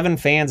let 7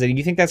 fans in.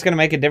 You think that's going to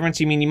make a difference?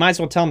 You mean you might as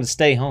well tell them to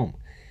stay home?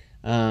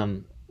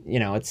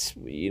 It's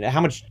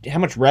how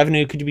much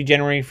revenue could you be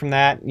generating from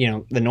that?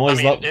 The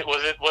noise.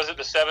 Was it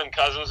the 7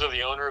 cousins of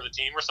the owner of the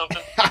team or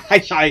something?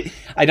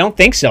 I don't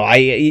think so.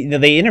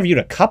 They interviewed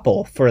a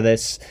couple for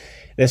this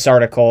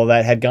article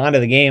that had gone to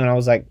the game, and I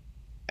was like,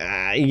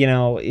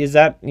 is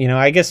that,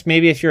 I guess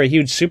maybe if you're a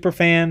huge super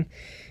fan,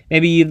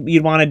 maybe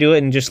you'd want to do it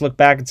and just look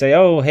back and say,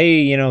 oh,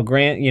 hey,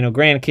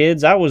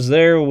 grandkids, I was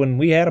there when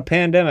we had a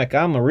pandemic.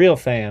 I'm a real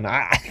fan.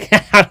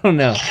 I don't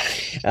know.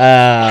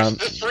 The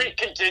streak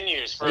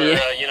continues for the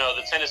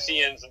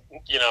Tennesseans,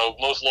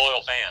 most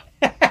loyal fan.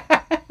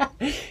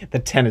 The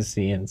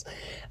Tennesseans,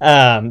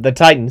 the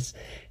Titans.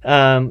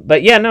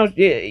 But yeah,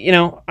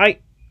 no,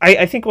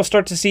 I think we'll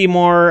start to see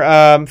more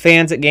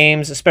fans at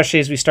games, especially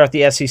as we start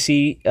the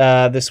SEC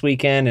this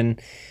weekend, and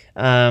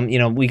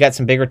we got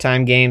some bigger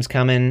time games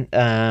coming.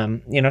 So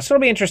it'll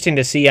be interesting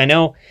to see. I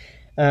know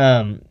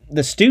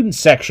the student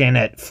section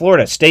at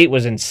Florida State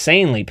was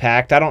insanely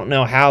packed. I don't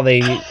know how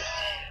they.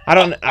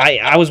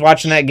 I was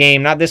watching that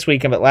game not this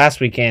weekend but last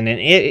weekend,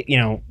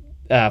 and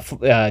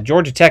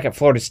Georgia Tech at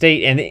Florida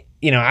State, and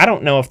I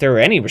don't know if there were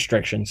any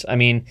restrictions. I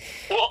mean.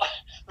 Well,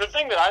 the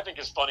thing that I think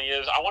is funny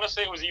is I want to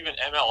say it was even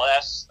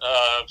MLS.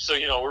 So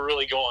we're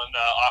really going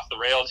off the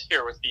rails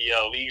here with the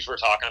leagues we're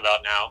talking about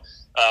now,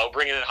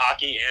 bringing in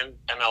hockey and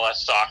MLS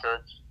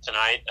soccer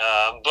tonight.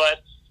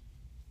 But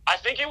I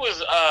think it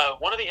was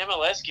one of the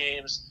MLS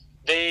games.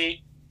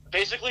 They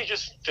basically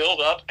just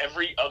filled up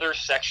every other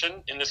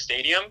section in the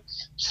stadium.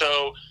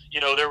 So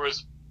there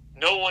was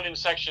no one in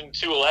section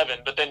 211,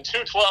 but then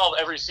 212,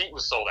 every seat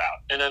was sold out.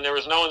 And then there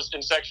was no one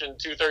in section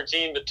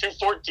 213, but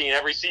 214,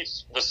 every seat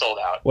was sold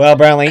out. Well,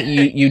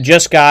 Brownlee, you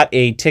just got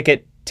a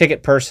ticket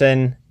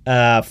person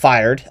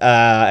fired.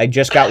 I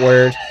just got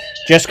word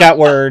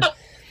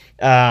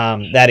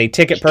that a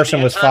ticket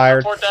person was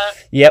fired.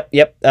 Yep.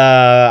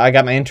 I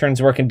got my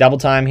interns working double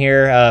time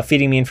here,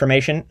 feeding me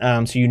information.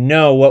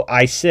 So what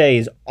I say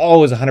is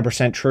always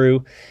 100%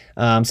 true.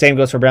 Same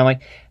goes for Brownlee.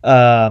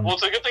 Well,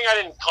 it's a good thing I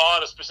didn't call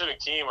out a specific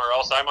team, or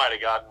else I might have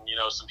gotten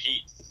some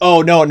heat.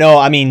 Oh no!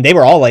 I mean, they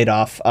were all laid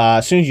off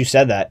as soon as you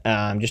said that.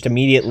 Just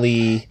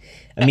immediately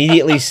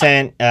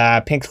sent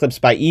pink slips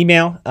by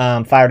email.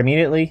 Fired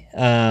immediately.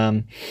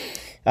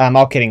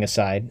 All kidding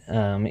aside,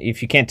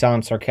 if you can't tell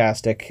I'm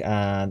sarcastic,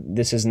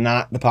 this is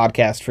not the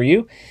podcast for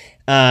you.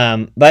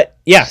 But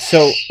yeah,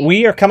 so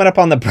we are coming up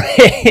on the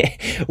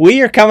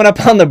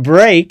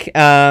break.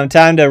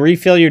 Time to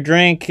refill your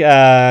drink,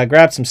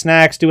 grab some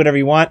snacks, do whatever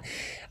you want.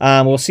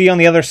 We'll see you on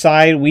the other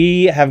side.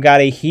 We have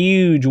got a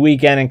huge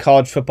weekend in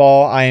college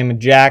football. I am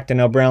jacked. I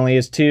know Brownlee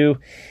is too.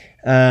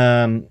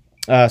 So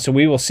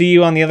we will see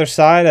you on the other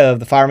side of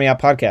the Fire Me Up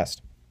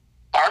podcast.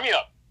 Fire me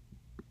up.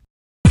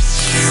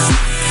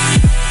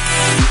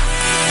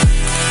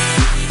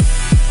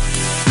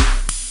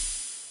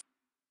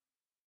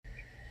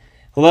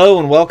 Hello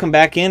and welcome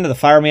back into the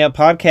Fire Me Up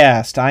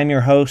podcast. I'm your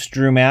host,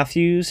 Drew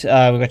Matthews. We've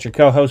got your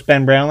co-host,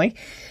 Ben Brownlee.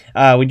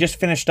 We just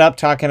finished up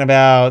talking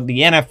about the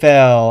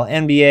NFL,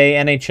 NBA,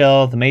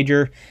 NHL, the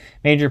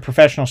major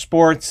professional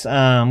sports.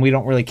 We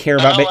don't really care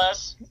about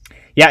MLS.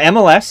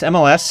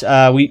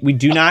 MLS. We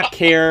do not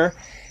care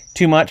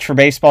too much for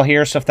baseball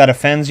here, so if that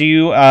offends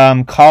you,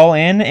 call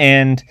in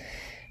and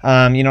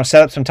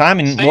set up some time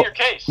and state your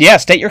case. Yeah,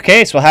 state your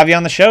case. We'll have you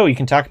on the show. You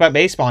can talk about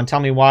baseball and tell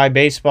me why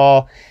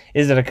baseball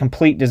is a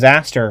complete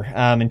disaster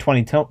in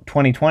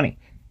 2020.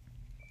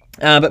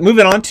 But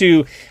moving on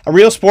to a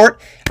real sport,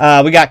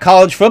 we got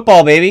college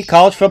football, baby.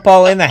 College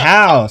football in the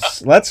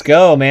house. Let's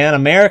go, man.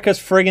 America's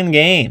friggin'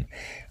 game.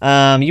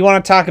 You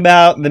want to talk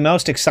about the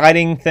most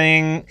exciting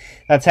thing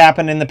that's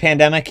happened in the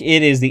pandemic?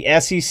 It is the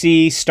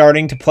SEC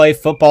starting to play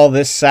football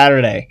this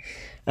Saturday.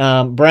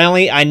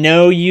 Brownlee, I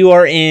know you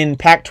are in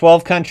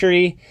Pac-12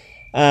 country,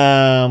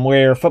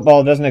 where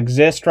football doesn't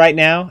exist right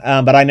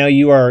now, but I know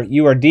you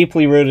are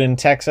deeply rooted in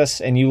Texas,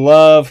 and you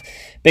love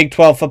Big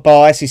 12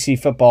 football, SEC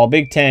football,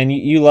 Big 10.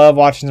 You love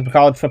watching some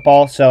college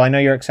football, so I know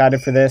you're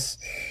excited for this.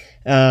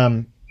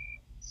 Hell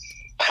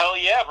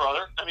yeah,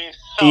 brother. I mean,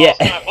 how else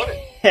can I put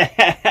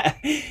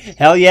it?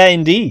 Hell yeah,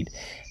 indeed.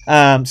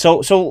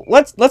 So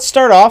let's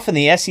start off in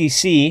the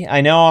SEC.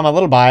 I know I'm a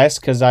little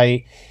biased because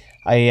I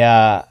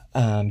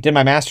did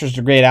my master's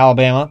degree at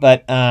Alabama,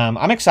 but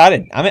I'm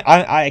excited.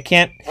 I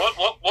can't.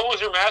 What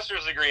was your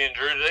master's degree in,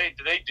 Drew?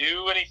 Did they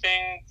do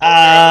anything?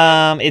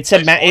 It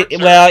said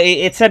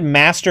it said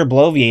Master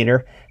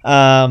Bloviator.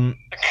 Oh.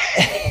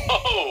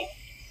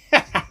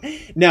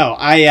 No,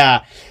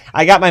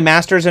 I got my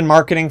master's in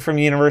marketing from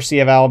the University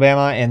of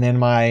Alabama, and then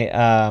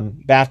my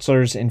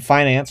bachelor's in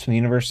finance from the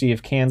University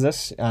of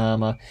Kansas,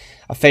 a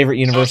favorite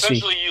university.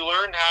 So essentially, you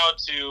learned how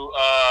to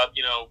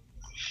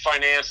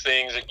finance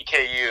things at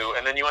KU,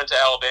 and then you went to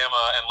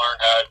Alabama and learned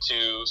how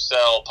to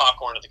sell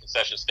popcorn at the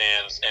concession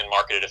stands and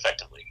market it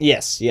effectively.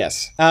 Yes.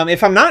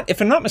 If I'm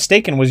not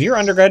mistaken, was your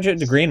undergraduate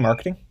degree in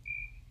marketing?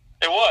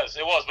 It was,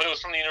 but it was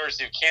from the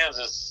University of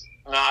Kansas,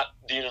 not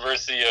the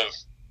University of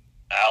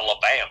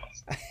Alabama.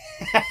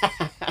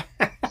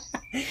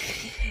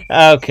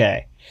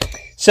 Okay.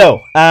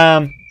 So,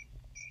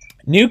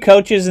 new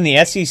coaches in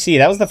the SEC.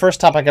 That was the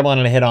first topic I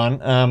wanted to hit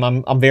on.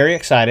 I'm very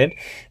excited.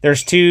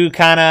 There's two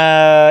kind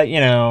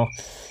of,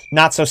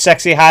 not so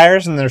sexy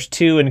hires, and there's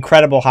two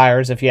incredible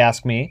hires, if you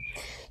ask me.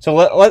 So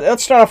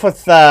let's start off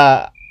with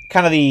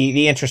kind of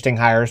the interesting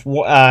hires,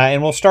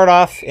 and we'll start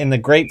off in the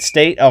great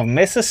state of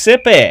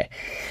Mississippi.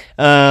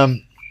 My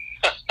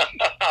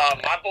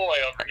boy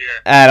over here.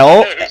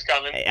 Who's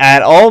coming?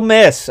 At Ole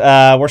Miss.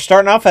 We're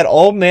starting off at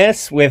Ole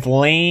Miss with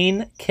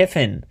Lane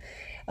Kiffin.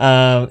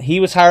 He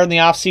was hired in the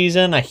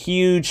offseason, a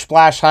huge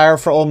splash hire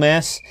for Ole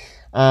Miss.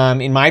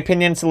 In my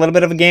opinion, it's a little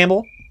bit of a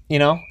gamble,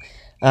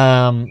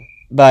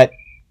 but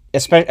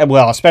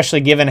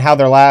especially given how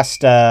their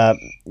last,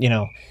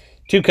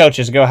 2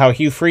 coaches ago, how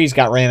Hugh Freeze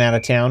got ran out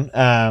of town.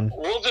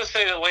 We'll just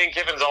say that Lane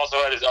Kiffin's also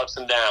had his ups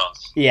and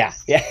downs. Yeah.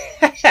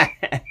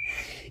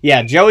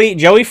 Yeah,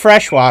 Joey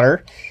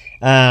Freshwater,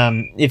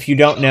 if you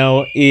don't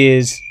know,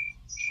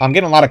 I'm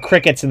getting a lot of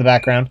crickets in the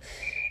background.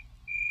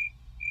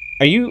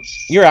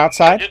 You're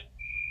outside?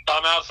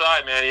 I'm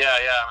outside, man. Yeah,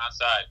 I'm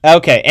outside.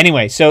 Okay.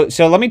 Anyway, so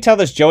let me tell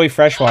this Joey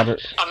Freshwater.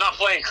 I'm not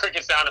playing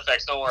cricket sound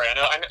effects. Don't worry. I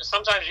know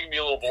sometimes you can be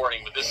a little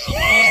boring, but this is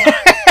one of those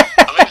times.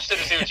 I'm interested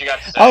to see what you got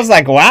to say. I was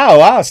like,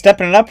 wow,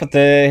 stepping it up with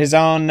his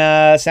own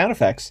sound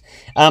effects.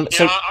 I'm in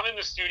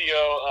the studio.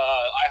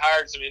 I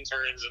hired some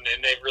interns,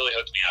 and they've really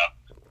hooked me up.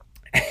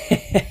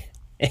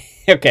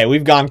 Okay,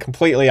 we've gone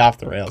completely off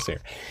the rails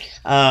here.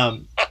 Fire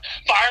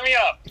me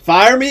up.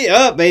 Fire me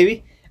up,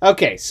 baby.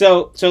 Okay,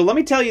 so let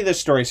me tell you this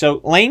story.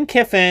 So Lane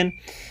Kiffin,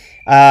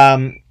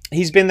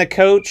 he's been the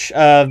coach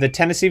of the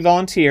Tennessee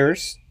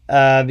Volunteers,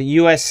 the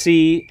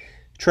USC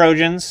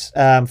Trojans,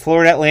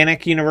 Florida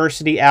Atlantic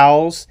University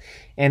Owls,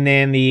 and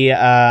then the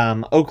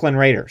Oakland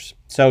Raiders.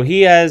 So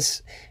he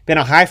has been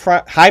a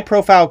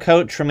high-profile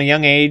coach from a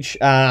young age,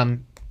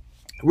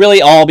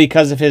 really all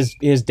because of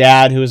his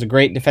dad, who was a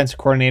great defensive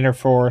coordinator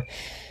for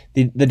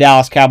the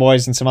Dallas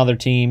Cowboys and some other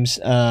teams,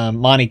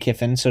 Monty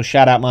Kiffin. So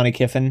shout out Monty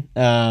Kiffin. He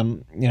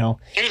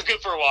was good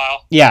for a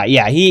while.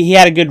 Yeah. He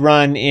had a good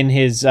run in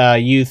his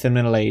youth and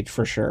middle age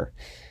for sure.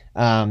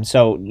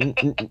 So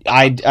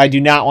I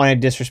do not want to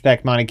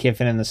disrespect Monty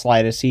Kiffin in the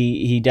slightest.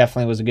 He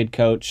definitely was a good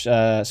coach,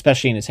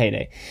 especially in his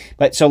heyday.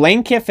 But so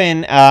Lane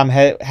Kiffin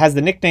has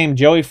the nickname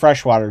Joey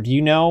Freshwater. Do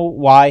you know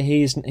why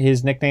his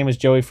nickname is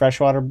Joey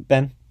Freshwater,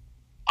 Ben?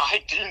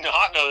 I do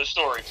not know the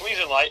story. Please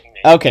enlighten me.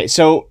 Okay,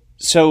 so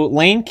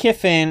Lane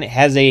Kiffin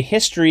has a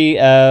history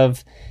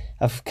of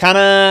kind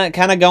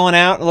of going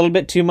out a little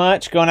bit too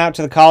much, going out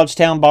to the college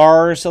town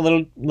bars a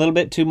little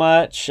bit too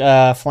much,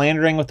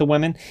 philandering with the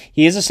women.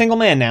 He is a single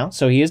man now,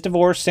 so he is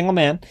divorced, single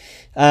man.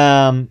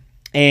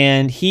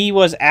 And he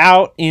was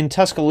out in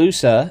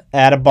Tuscaloosa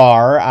at a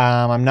bar.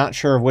 I'm not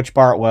sure of which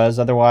bar it was.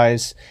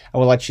 Otherwise, I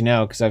will let you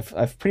know because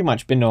I've pretty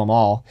much been to them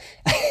all.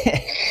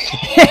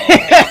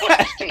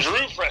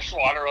 Drew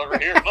Freshwater over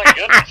here, my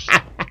goodness.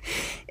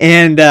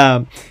 And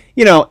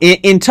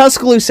in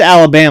Tuscaloosa,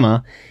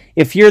 Alabama,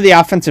 if you're the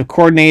offensive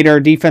coordinator,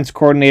 defense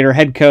coordinator,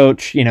 head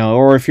coach,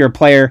 or if you're a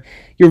player,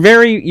 you're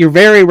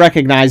very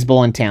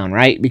recognizable in town,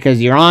 right?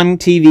 Because you're on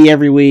TV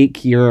every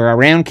week, you're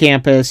around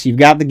campus, you've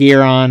got the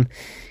gear on,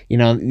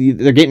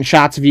 they're getting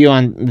shots of you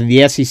on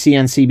the SEC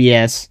on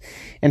CBS.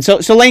 And so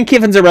Lane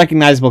Kiffin's a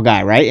recognizable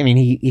guy, right? I mean,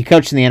 he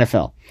coached in the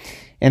NFL.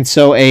 And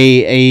so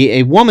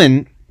a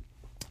woman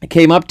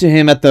came up to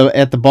him at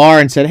the bar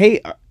and said,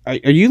 "Hey, are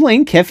you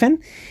Lane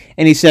Kiffin?"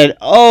 And he said,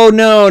 "Oh,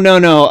 no.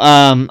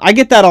 I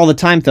get that all the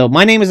time, though.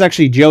 My name is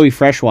actually Joey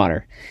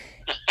Freshwater."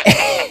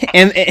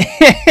 and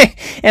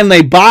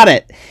they bought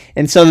it.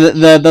 And so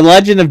the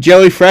legend of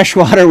Joey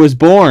Freshwater was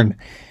born.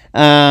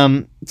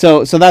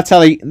 So that's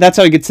how he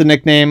gets the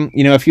nickname.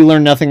 If you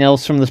learn nothing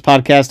else from this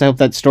podcast, I hope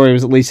that story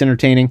was at least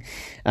entertaining.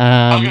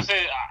 I was gonna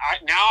say,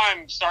 now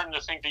I'm starting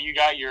to think that you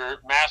got your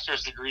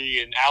master's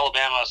degree in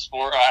Alabama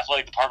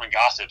athletic department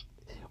gossip.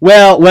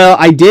 Well,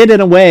 I did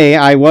in a way.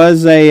 I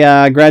was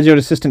a graduate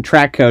assistant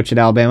track coach at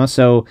Alabama,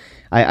 so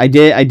I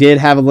did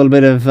have a little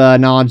bit of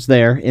knowledge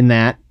there in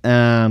that.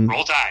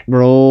 Roll Tide.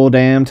 Roll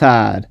damn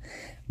Tide.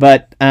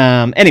 But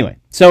anyway,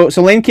 so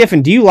Lane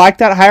Kiffin, do you like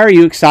that hire? Are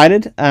you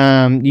excited?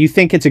 Do you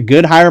think it's a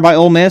good hire by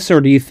Ole Miss,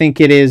 or do you think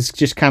it is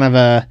just kind of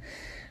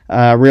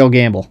a real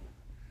gamble?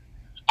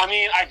 I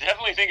mean, I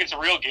definitely think it's a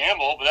real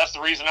gamble, but that's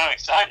the reason I'm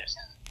excited.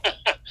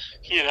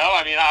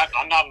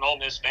 I'm not an Ole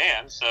Miss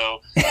fan,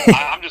 so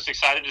I'm just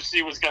excited to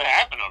see what's going to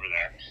happen over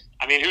there.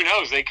 I mean, who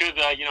knows? They could,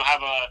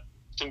 have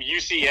some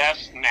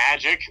UCF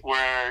magic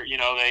where,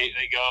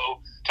 they go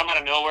come out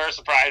of nowhere,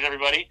 surprise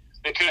everybody.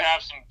 They could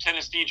have some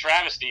Tennessee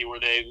travesty where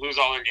they lose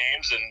all their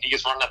games and he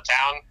gets run up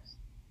town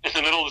in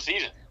the middle of the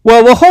season.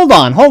 Well, hold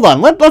on.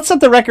 Let's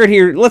set the record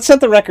here. Let's set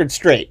the record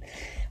straight.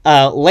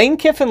 Lane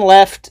Kiffin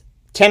left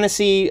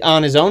Tennessee,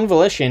 on his own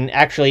volition,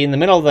 actually in the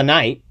middle of the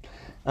night,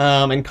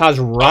 and caused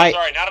riot.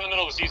 Sorry, not in the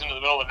middle of the season, in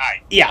the middle of the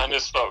night. Yeah. I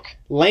misspoke.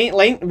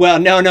 Lane. Well,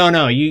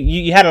 no.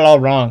 You had it all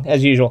wrong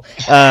as usual.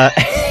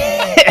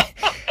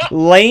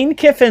 Lane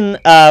Kiffin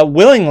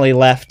willingly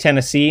left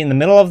Tennessee in the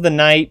middle of the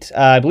night,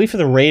 I believe, for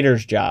the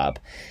Raiders job,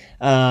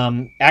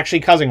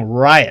 actually causing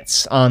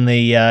riots on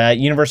the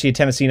University of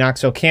Tennessee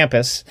Knoxville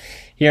campus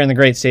here in the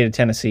great state of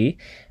Tennessee.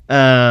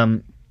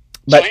 So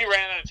he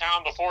ran out of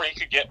town before he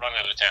could get run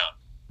out of town.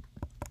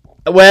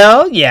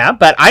 Well, yeah,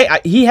 but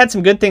he had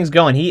some good things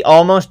going. He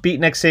almost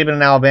beat Nick Saban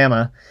in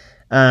Alabama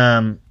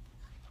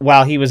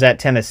while he was at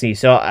Tennessee.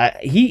 So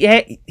he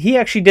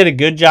actually did a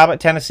good job at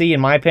Tennessee, in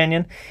my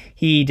opinion.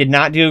 He did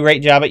not do a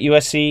great job at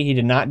USC. He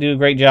did not do a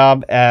great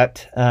job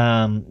at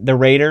the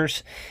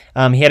Raiders.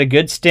 He had a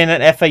good stint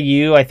at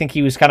FAU. I think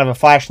he was kind of a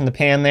flash in the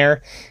pan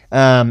there.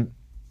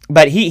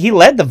 But he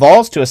led the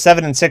Vols to a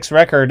 7-6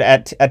 record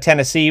at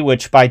Tennessee,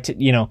 which I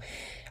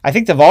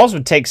think the Vols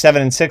would take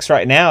 7-6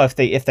 right now if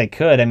they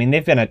could. I mean,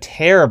 they've been a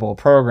terrible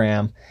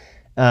program.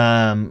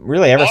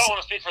 Really ever. Well, I don't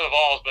want to speak for the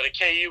Vols, but at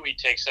KU we'd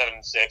take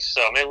 7-6.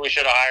 So maybe we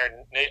should have hired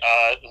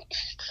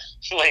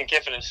Lane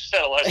Kiffin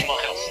instead of Les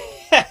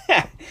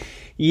Miles.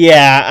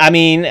 Yeah, I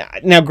mean,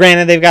 now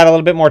granted they've got a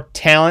little bit more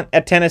talent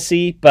at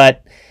Tennessee,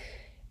 but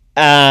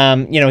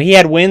he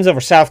had wins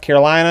over South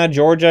Carolina,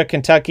 Georgia,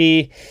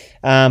 Kentucky.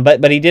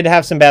 But he did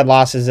have some bad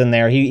losses in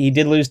there. He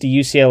did lose to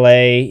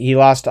UCLA. He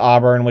lost to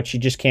Auburn, which you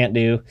just can't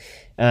do.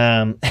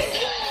 And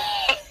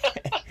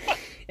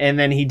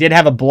then he did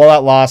have a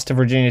blowout loss to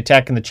Virginia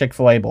Tech in the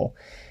Chick-fil-A Bowl.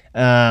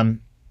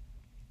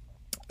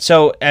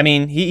 So, I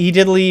mean, he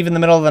did leave in the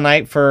middle of the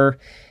night for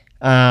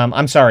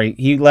I'm sorry,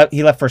 he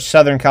left for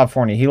Southern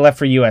California. He left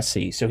for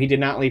USC. So he did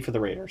not leave for the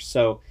Raiders.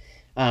 So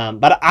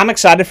but I'm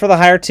excited for the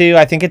hire too.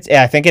 I think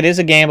it is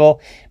a gamble,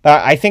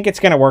 but I think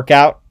it's going to work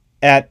out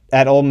at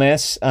Ole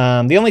Miss.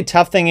 The only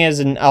tough thing is,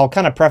 and I'll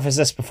kind of preface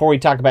this before we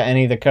talk about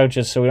any of the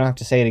coaches so we don't have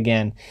to say it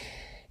again.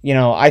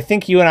 I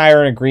think you and I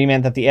are in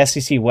agreement that the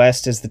SEC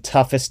West is the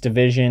toughest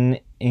division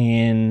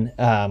in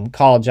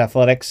college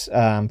athletics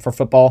for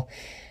football,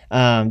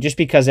 just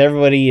because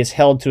everybody is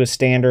held to a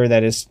standard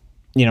that is,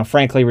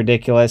 frankly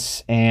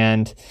ridiculous.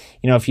 And,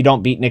 if you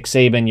don't beat Nick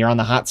Saban, you're on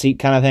the hot seat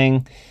kind of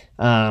thing,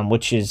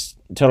 which is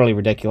totally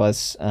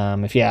ridiculous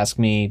if you ask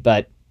me.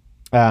 But,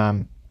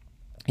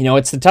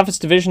 it's the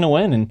toughest division to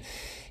win. And,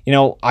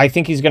 I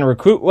think he's going to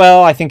recruit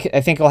well. I think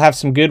he'll have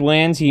some good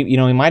wins. He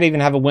might even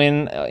have a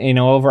win,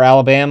 over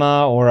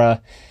Alabama or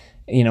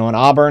an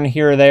Auburn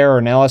here or there or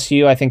an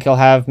LSU. I think he'll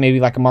have maybe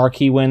like a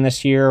marquee win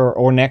this year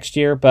or next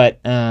year. But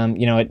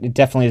it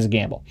definitely is a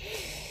gamble.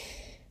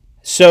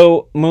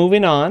 So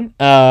moving on,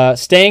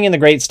 staying in the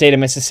great state of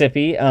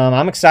Mississippi,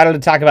 I'm excited to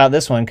talk about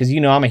this one because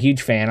I'm a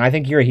huge fan. I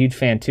think you're a huge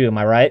fan too. Am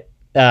I right?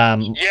 Yeah,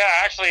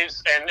 actually,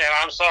 and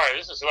I'm sorry,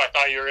 this is who I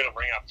thought you were going to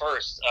bring up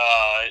first,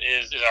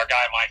 is our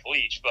guy Mike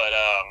Leach, but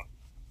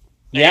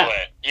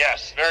anyway,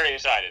 yes, very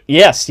excited.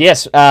 Yes.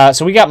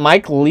 So we got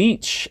Mike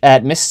Leach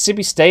at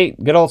Mississippi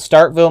State, good old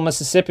Starkville,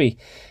 Mississippi,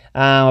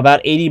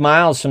 about 80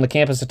 miles from the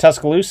campus of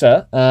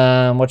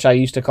Tuscaloosa, which I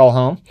used to call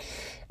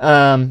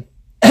home.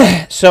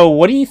 So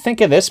what do you think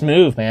of this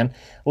move, man?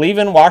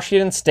 Leaving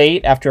Washington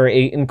State after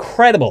an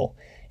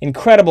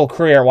incredible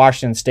career at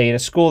Washington State, a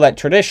school that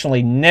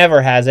traditionally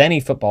never has any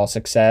football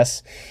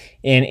success.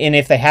 And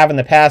if they have in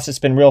the past, it's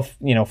been real,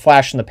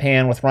 flash in the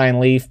pan with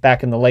Ryan Leaf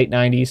back in the late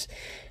 90s,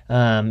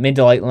 mid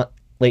to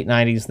late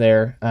 90s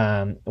there.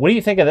 What do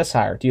you think of this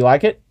hire? Do you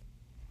like it?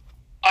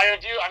 I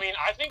do. I mean,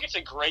 I think it's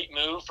a great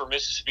move for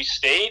Mississippi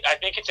State. I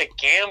think it's a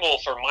gamble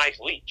for Mike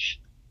Leach.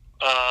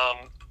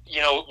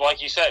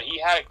 Like you said, he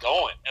had it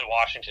going at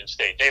Washington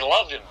State. They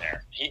loved him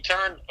there. He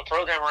turned a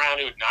program around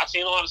who had not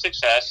seen a lot of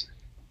success,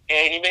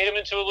 and he made him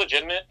into a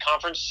legitimate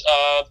conference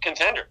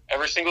contender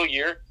every single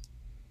year.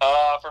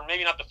 For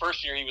maybe not the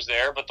first year he was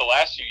there, but the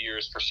last few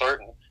years for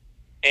certain.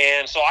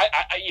 And so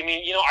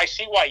I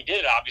see why he did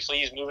it. Obviously,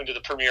 he's moving to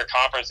the premier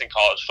conference in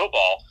college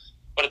football,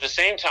 but at the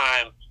same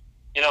time,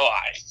 we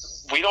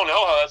don't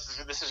know how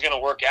this is going to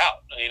work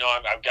out. I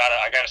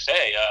got to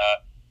say,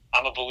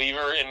 I'm a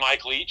believer in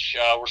Mike Leach.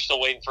 We're still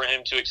waiting for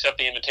him to accept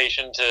the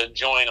invitation to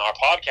join our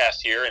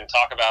podcast here and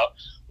talk about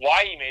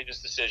why he made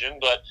this decision.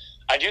 But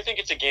I do think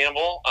it's a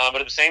gamble.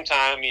 But at the same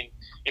time, I mean,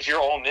 if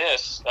you're Ole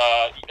Miss,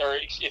 or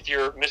if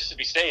you're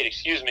Mississippi State,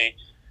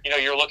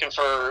 you're looking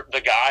for the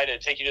guy to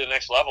take you to the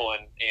next level.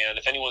 And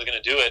if anyone's going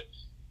to do it,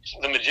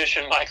 the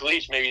magician Mike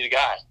Leach may be the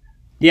guy.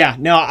 Yeah,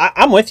 no,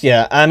 I'm with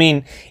you. I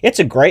mean, it's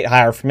a great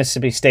hire for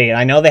Mississippi State.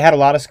 I know they had a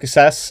lot of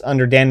success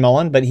under Dan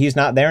Mullen, but he's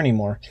not there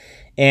anymore.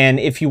 And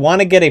if you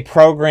want to get a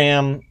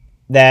program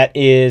that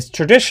is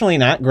traditionally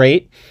not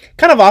great,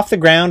 kind of off the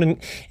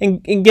ground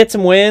and get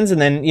some wins and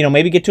then,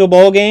 maybe get to a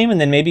bowl game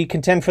and then maybe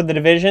contend for the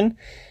division,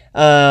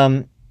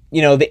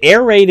 the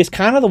air raid is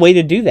kind of the way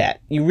to do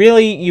that. You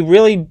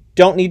really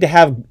don't need to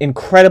have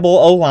incredible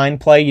O-line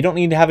play. You don't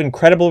need to have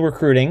incredible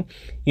recruiting.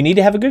 You need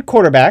to have a good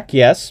quarterback,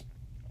 yes,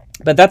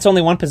 but that's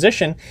only one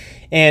position.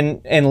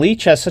 And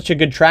Leach has such a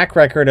good track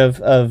record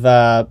of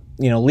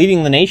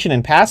leading the nation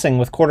in passing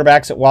with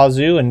quarterbacks at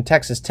Wazoo and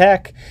Texas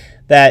Tech,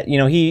 that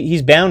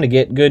he's bound to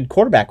get good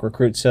quarterback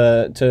recruits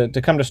to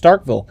come to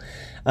Starkville.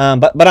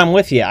 But I'm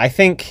with you. I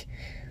think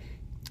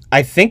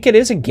it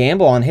is a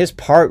gamble on his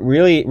part.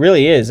 Really,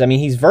 really is. I mean,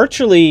 he's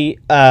virtually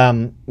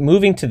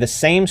moving to the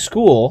same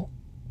school,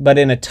 but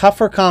in a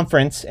tougher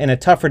conference, in a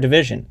tougher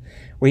division,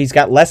 where he's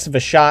got less of a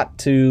shot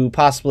to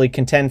possibly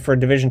contend for a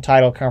division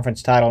title,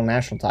 conference title,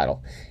 national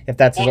title. If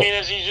that's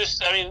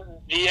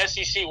the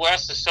SEC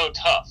West is so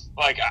tough.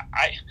 Like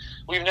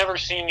we've never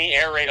seen the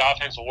air raid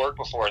offense work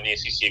before in the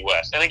SEC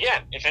West. And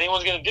again, if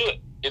anyone's going to do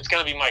it, it's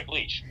going to be Mike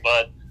Leach.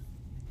 But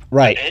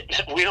right,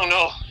 we don't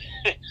know.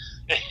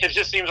 It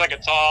just seems like a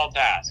tall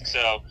task.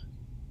 So.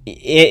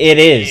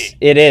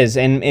 It is,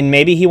 and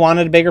maybe he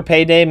wanted a bigger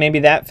payday. Maybe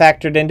that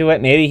factored into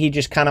it. Maybe he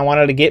just kind of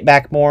wanted to get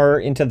back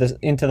more into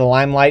the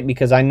limelight,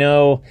 because I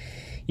know,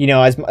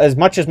 as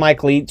much as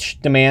Mike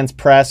Leach demands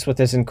press with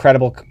his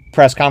incredible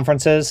press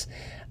conferences,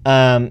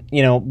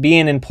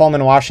 being in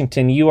Pullman,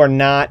 Washington, you are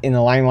not in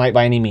the limelight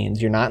by any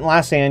means. You're not in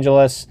Los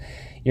Angeles.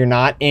 You're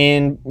not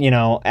in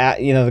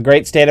the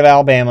great state of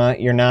Alabama.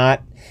 You're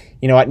not.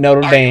 At Notre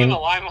Dame. Are you in the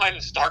limelight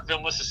in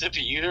Starkville, Mississippi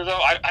either, though?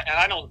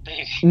 I don't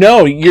think.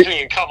 No,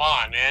 come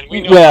on, man.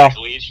 We know Mike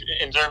Leach.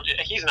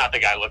 He's not the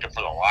guy looking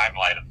for the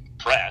limelight of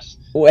press.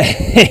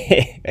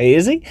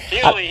 Is he?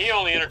 He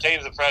only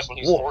entertains the press when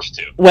he's forced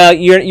to. Well,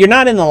 you're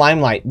not in the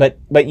limelight,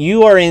 but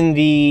you are in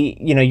the.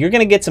 You're going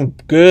to get some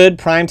good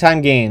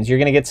primetime games. You're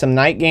going to get some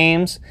night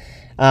games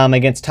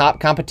against top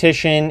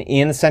competition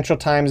in the Central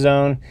Time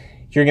Zone.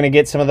 You're going to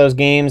get some of those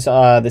games,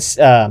 the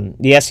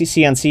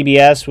SEC on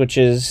CBS, which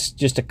is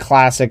just a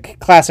classic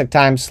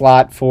time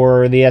slot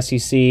for the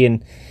SEC,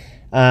 and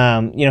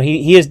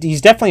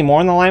he's definitely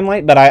more in the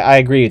limelight. But I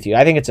agree with you.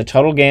 I think it's a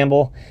total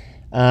gamble.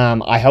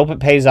 I hope it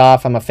pays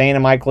off. I'm a fan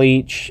of Mike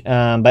Leach,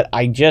 but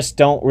I just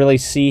don't really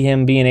see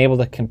him being able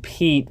to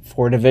compete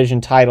for a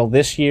division title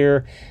this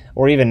year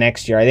or even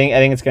next year. I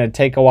think it's going to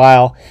take a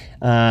while,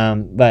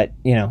 but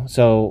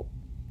so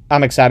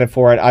I'm excited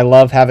for it. I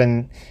love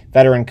having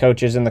veteran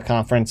coaches in the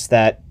conference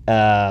that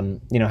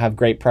have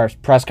great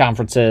press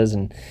conferences,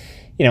 and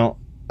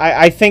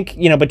I think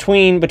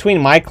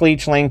between Mike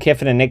Leach, Lane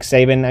Kiffin, and Nick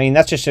Saban, I mean,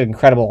 that's just an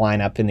incredible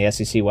lineup in the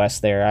SEC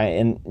West there.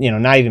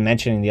 Not even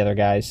mentioning the other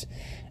guys.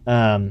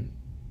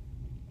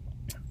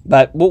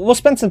 But we'll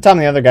spend some time on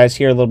the other guys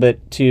here a little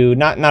bit too.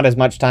 Not as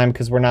much time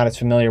because we're not as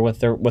familiar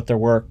with their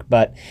work.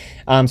 But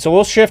so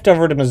we'll shift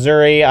over to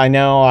Missouri. I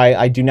know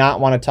I do not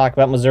want to talk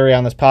about Missouri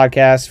on this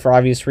podcast for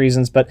obvious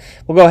reasons, but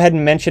we'll go ahead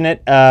and mention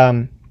it.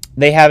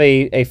 They have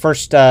a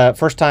first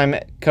time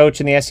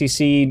coach in the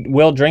SEC,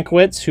 Will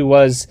Drinkwitz, who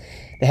was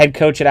the head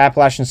coach at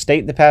Appalachian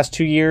State the past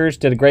 2 years.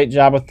 Did a great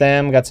job with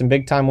them. Got some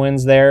big time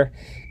wins there.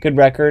 Good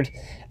record.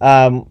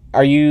 What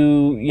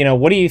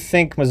do you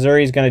think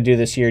Missouri is going to do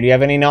this year? Do you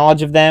have any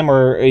knowledge of them,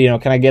 or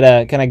can I get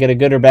a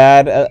good or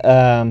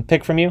bad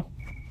pick from you?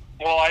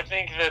 Well, I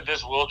think that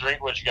this Will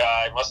Drinkwitz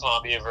guy must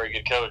not be a very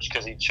good coach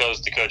because he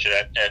chose to coach it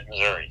at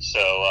Missouri. So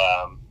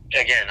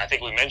again, I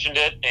think we mentioned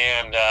it,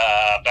 and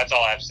that's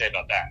all I have to say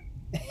about that.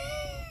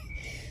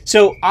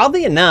 So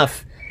oddly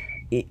enough,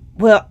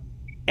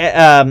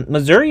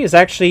 Missouri is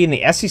actually in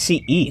the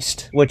SEC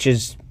East, which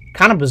is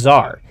kind of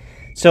bizarre.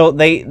 So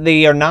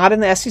they are not in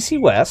the SEC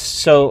West.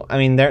 So I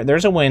mean,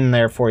 there's a win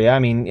there for you. I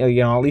mean,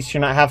 at least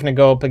you're not having to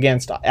go up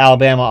against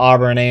Alabama,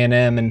 Auburn,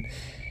 A&M, and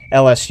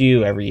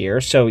LSU every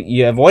year. So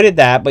you avoided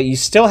that, but you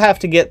still have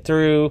to get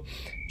through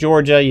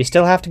Georgia. You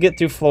still have to get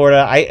through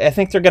Florida. I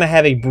think they're going to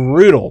have a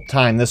brutal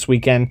time this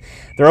weekend.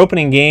 Their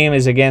opening game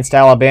is against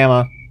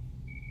Alabama.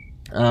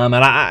 And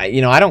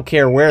I don't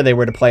care where they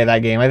were to play that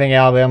game. I think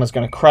Alabama's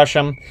going to crush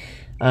them.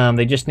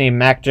 They just named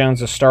Mac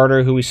Jones a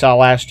starter, who we saw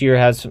last year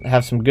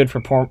have some good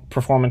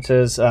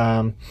performances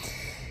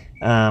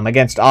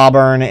against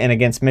Auburn and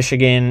against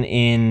Michigan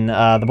in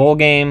the bowl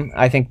game.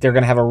 I think they're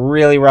going to have a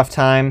really rough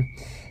time.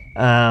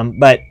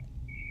 But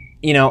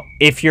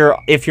if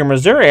you're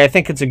Missouri, I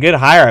think it's a good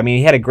hire. I mean,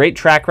 he had a great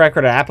track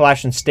record at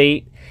Appalachian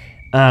State.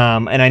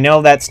 And I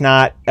know that's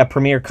not a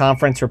premier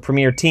conference or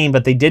premier team,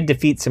 but they did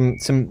defeat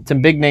some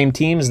big name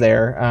teams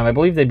there. I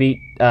believe they beat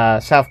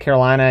South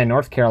Carolina and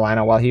North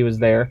Carolina while he was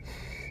there.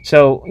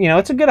 So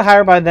it's a good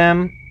hire by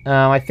them.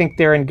 I think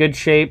they're in good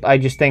shape. I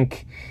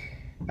think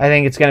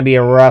it's going to be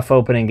a rough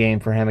opening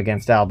game for him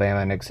against Alabama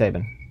and Nick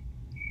Saban.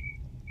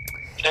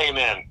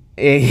 Amen.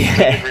 Yeah.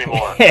 Couldn't agree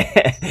more.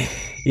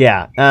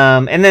 Yeah.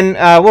 And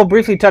then we'll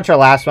briefly touch our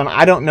last one.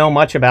 I don't know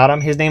much about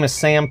him. His name is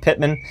Sam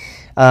Pittman.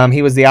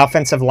 He was the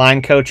offensive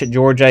line coach at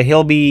Georgia.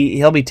 He'll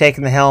be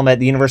taking the helm at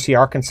the University of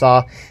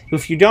Arkansas, who,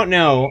 if you don't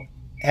know,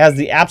 has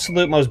the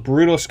absolute most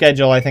brutal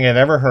schedule I think I've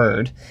ever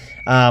heard.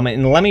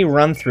 And let me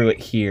run through it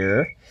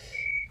here.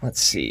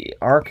 Let's see.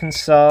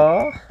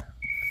 Arkansas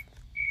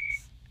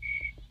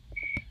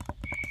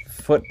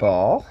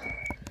football.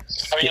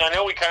 I mean, I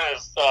know we kind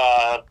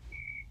of,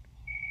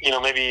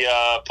 maybe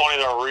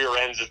pointed our rear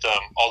ends at them.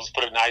 I'll just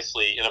put it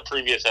nicely in a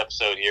previous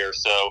episode here.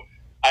 So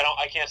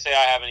I can't say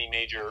I have any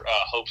major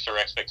hopes or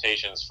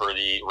expectations for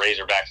the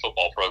Razorback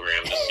football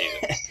program this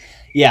season.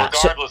 Yeah.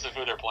 regardless of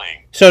who they're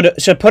playing.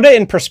 So put it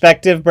in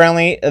perspective,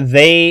 Brownlee,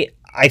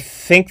 I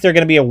think they're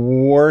going to be a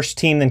worse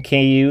team than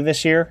KU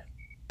this year.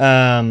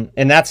 And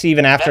that's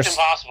even after. That's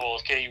impossible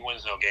if KU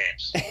wins no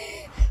games.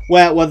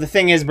 Well, the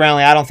thing is,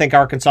 Brownlee, I don't think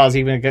Arkansas is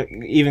even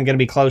going to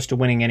be close to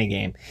winning any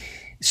game.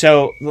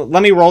 So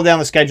let me roll down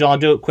the schedule. I'll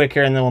do it quick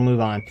here, and then we'll move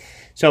on.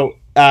 So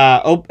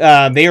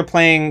they are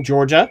playing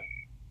Georgia.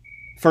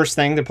 First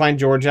thing, they're playing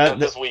Georgia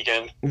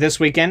this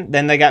weekend.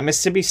 Then they got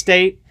Mississippi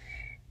State.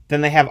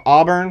 Then they have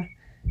Auburn.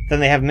 Then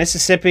they have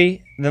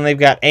Mississippi. Then they've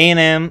got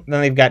A&M.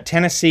 Then they've got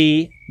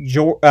Tennessee,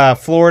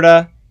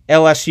 Florida,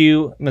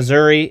 LSU,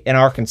 Missouri, and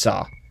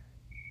Arkansas.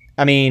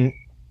 I mean,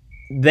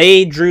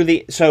 they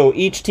drew so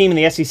each team in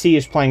the SEC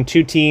is playing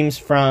two teams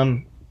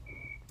from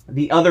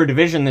the other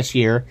division this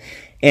year,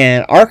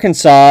 and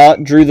Arkansas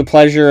drew the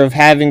pleasure of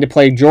having to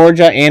play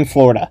Georgia and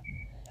Florida.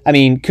 I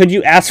mean, could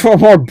you ask for a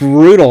more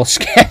brutal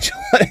schedule?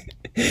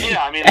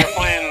 Yeah, I mean, they're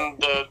playing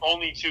the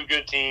only two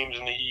good teams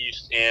in the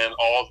East and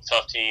all the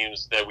tough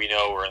teams that we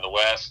know are in the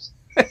West.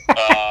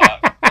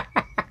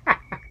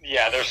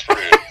 Yeah, they're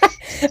screwed.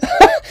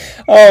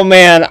 Oh,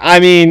 man. I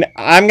mean,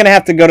 I'm going to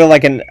have to go to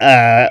like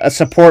a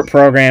support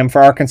program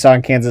for Arkansas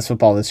and Kansas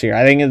football this year.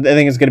 I think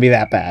it's going to be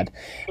that bad.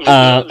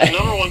 The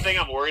number one thing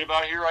I'm worried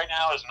about here right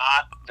now is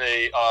not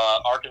the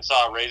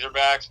Arkansas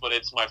Razorbacks, but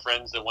it's my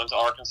friends that went to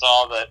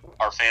Arkansas that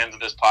are fans of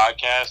this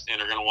podcast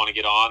and are going to want to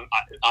get on.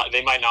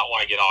 They might not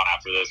want to get on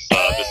after this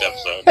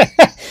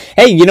episode.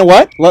 Hey, you know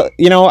what? Well,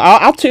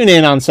 I'll tune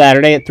in on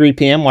Saturday at 3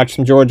 p.m. Watch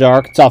some Georgia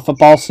Arkansas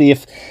football. See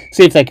if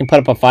they can put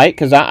up a fight,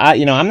 because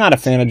I'm not a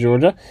fan of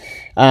Georgia.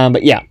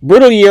 But yeah,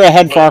 brutal year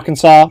ahead for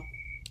Arkansas.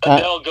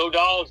 Go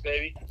Dogs,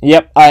 baby.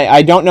 Yep,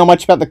 I don't know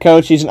much about the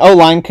coach. He's an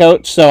O-line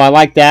coach, so I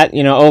like that.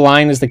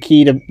 O-line is the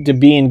key to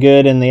being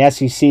good in the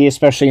SEC,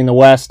 especially in the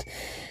West.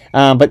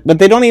 But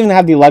they don't even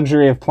have the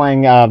luxury of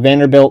playing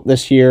Vanderbilt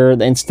this year.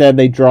 Instead,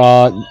 they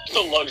draw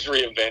the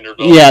luxury of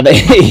Vanderbilt. Yeah,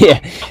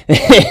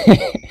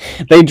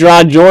 they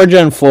draw Georgia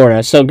and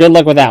Florida. So good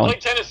luck with that one.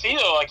 Like Tennessee,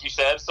 though, like you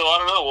said. So I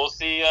don't know. We'll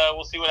see.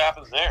 We'll see what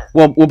happens there.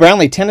 Well,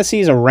 Brownlee, Tennessee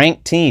is a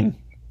ranked team.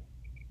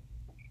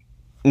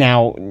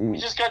 Now we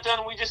just got done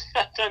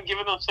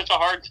giving them such a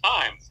hard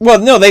time. Well,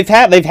 no, they've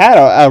had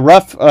a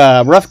rough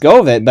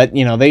go of it, but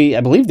I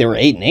believe they were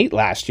 8-8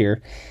 last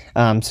year,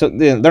 so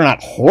they're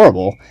not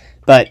horrible.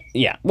 But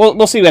yeah,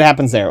 we'll see what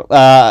happens there.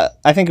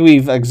 I think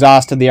we've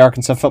exhausted the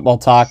Arkansas football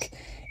talk,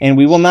 and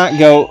we will not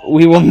go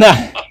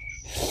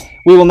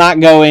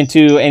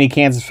into any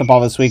Kansas football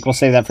this week. We'll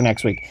save that for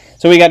next week.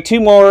 So we got two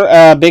more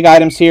big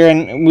items here,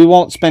 and we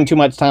won't spend too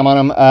much time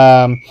on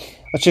them.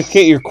 Let's just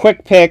get your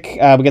quick pick. We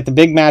got the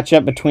big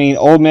matchup between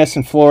Ole Miss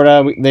and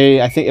Florida.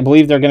 I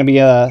believe they're going to be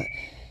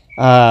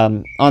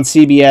on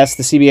CBS,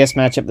 the CBS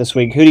matchup this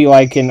week. Who do you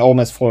like in Ole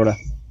Miss, Florida?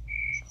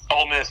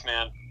 Ole Miss,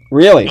 man.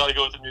 Really? Got to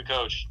go with the new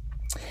coach.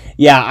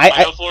 Yeah,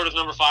 I know Florida's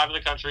number 5 in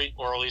the country,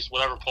 or at least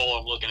whatever poll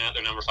I'm looking at,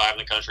 they're number 5 in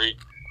the country.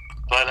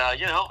 But I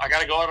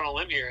got to go out on a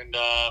limb here and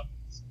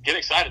get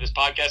excited. This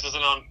podcast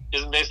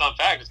isn't based on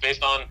fact; it's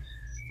based on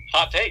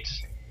hot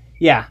takes.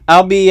 Yeah,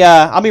 I'll be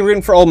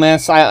rooting for Ole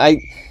Miss. I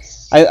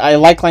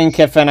like Lane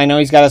Kiffin. I know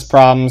he's got his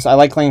problems. I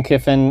like Lane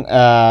Kiffin.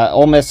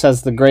 Ole Miss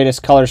has the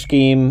greatest color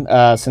scheme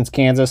since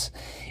Kansas.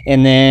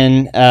 And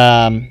then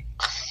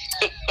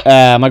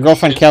my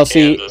girlfriend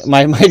Kelsey,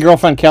 my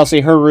girlfriend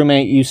Kelsey, her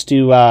roommate used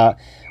to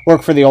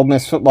work for the Ole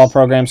Miss football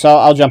program, so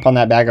I'll jump on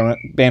that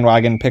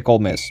bandwagon and pick Ole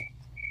Miss.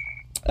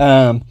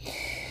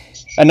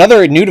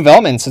 Another new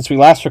development since we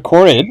last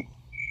recorded,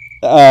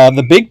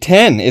 the Big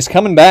Ten is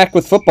coming back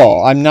with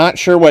football. I'm not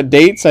sure what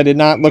dates. I did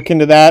not look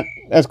into that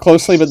as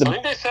closely, but I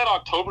think they said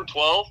October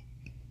 12th.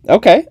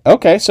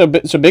 Okay. So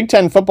Big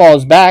Ten football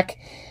is back.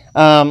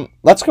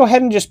 Let's go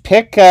ahead and just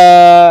pick.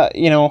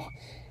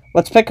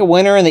 Let's pick a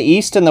winner in the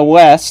East and the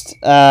West.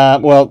 Or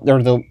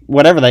the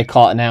whatever they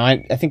call it now. I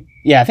think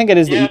it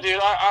is. Yeah, dude.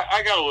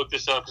 I gotta look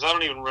this up because I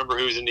don't even remember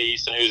who's in the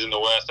East and who's in the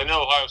West. I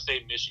know Ohio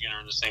State and Michigan are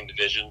in the same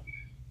division.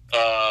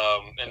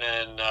 And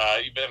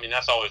then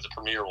that's always the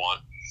premier one.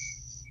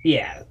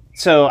 Yeah.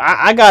 So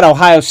I got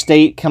Ohio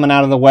State coming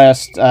out of the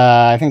West.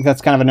 I think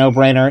that's kind of a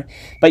no-brainer.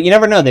 But you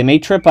never know. They may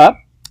trip up.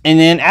 And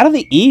then out of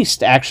the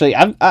East, actually,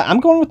 I'm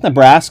going with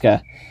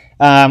Nebraska.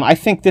 I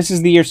think this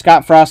is the year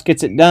Scott Frost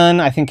gets it done.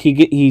 I think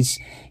he's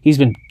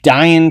been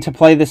dying to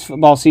play this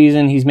football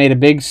season. He's made a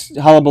big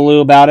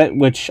hullabaloo about it,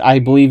 which I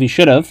believe he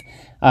should have.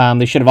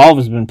 They should have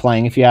always been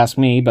playing, if you ask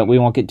me, but we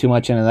won't get too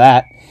much into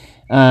that.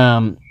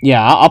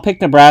 I'll pick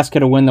Nebraska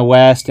to win the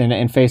West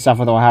and face off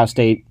with Ohio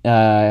State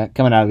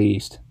coming out of the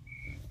East.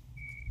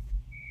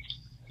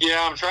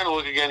 Yeah, I'm trying to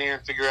look again here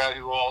and figure out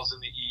who all's in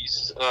the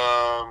East.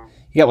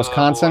 You got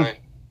Wisconsin?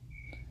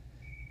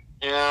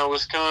 Yeah,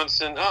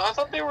 Wisconsin. I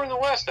thought they were in the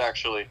West,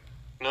 actually.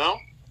 No?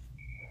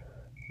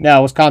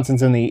 No,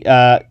 Wisconsin's in the...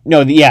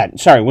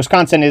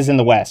 Wisconsin is in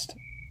the West.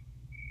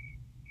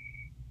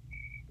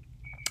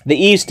 The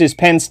East is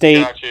Penn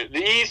State. Gotcha.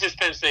 The East is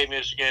Penn State,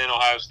 Michigan,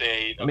 Ohio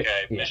State. Okay,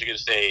 yeah. Michigan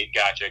State.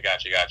 Gotcha.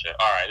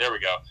 All right, there we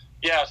go.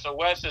 Yeah, so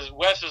West is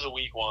a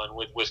weak one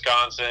with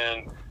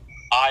Wisconsin.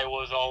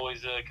 Iowa's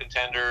always a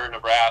contender.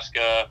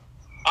 Nebraska.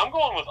 I'm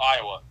going with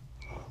Iowa.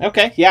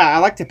 Okay, yeah, I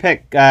like to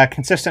pick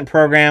consistent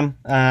program,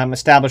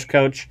 established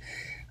coach.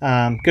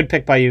 Good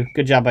pick by you.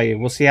 Good job by you.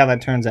 We'll see how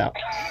that turns out.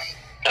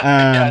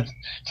 Yeah,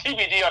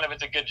 TBD on if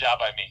it's a good job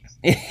by me.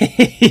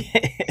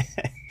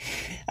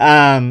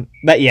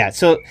 But yeah,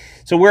 so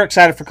we're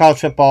excited for college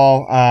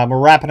football.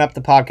 We're wrapping up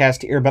the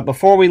podcast here, but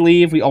before we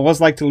leave, we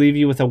always like to leave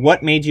you with a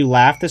what made you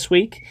laugh this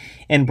week.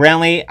 And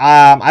Brownlee,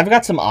 I've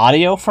got some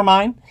audio for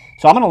mine,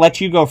 so I'm going to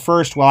let you go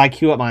first while I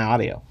cue up my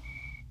audio.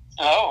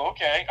 Oh,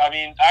 okay. I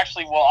mean,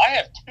 actually, well, I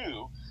have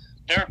two.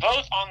 They're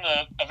both on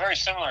a very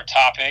similar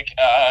topic,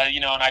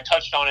 and I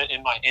touched on it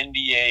in my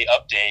NBA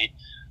update.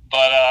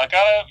 But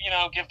gotta,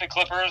 give the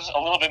Clippers a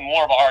little bit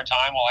more of a hard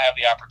time while I have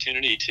the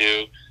opportunity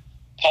to.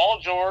 Paul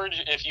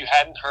George, if you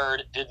hadn't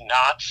heard, did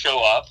not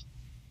show up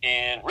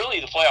in really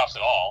the playoffs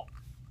at all.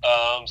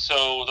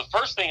 So the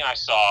first thing I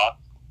saw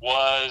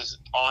was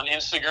on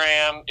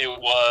Instagram. It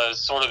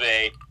was sort of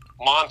a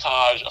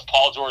montage of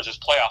Paul George's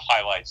playoff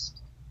highlights.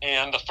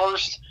 And the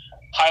first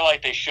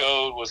highlight they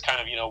showed was kind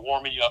of,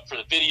 warming you up for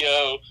the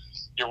video.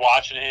 You're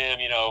watching him,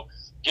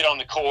 get on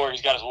the court.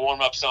 He's got his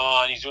warm-ups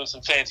on. He's doing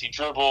some fancy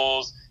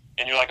dribbles.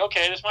 And you're like,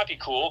 okay, this might be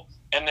cool.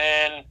 And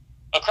then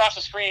across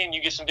the screen,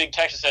 you get some big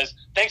text that says,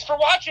 thanks for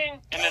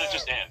watching. And then it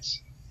just ends,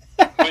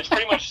 which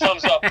pretty much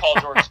sums up Paul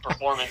George's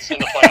performance in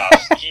the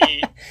playoffs.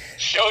 He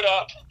showed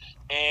up,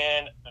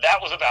 and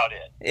that was about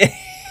it.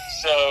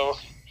 So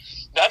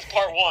that's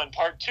part one.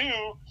 Part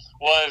two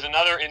was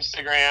another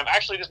Instagram.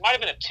 Actually, this might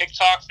have been a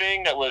TikTok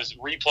thing that was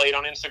replayed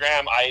on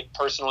Instagram. I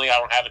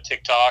don't have a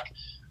TikTok.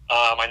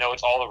 I know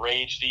it's all the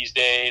rage these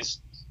days.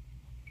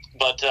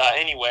 But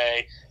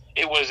anyway,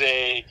 it was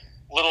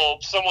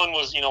someone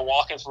was,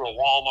 walking through a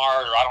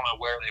Walmart, or I don't know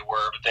where they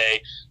were, but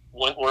they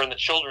were in the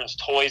children's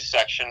toys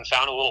section,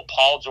 found a little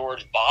Paul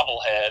George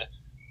bobblehead,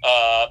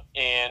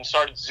 and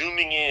started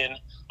zooming in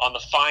on the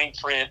fine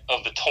print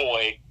of the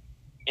toy.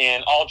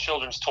 And all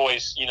children's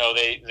toys,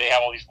 they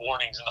have all these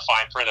warnings in the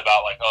fine print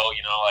about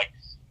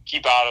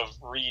keep out of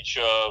reach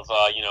of,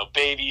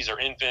 babies or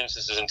infants.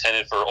 This is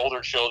intended for older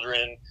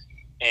children.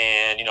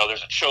 And,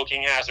 there's a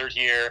choking hazard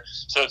here.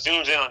 So it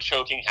zooms in on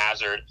choking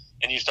hazard.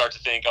 And you start to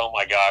think, oh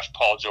my gosh,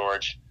 Paul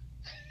George,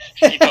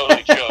 he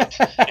totally choked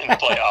in the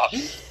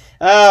playoffs.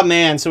 Oh,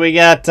 man. So we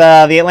got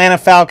the Atlanta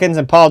Falcons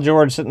and Paul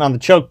George sitting on the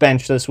choke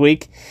bench this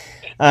week.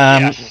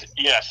 Yes.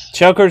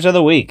 Chokers of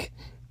the week.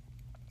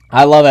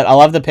 I love it. I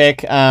love the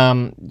pick.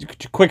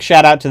 Quick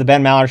shout out to the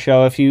Ben Maller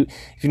Show. If you've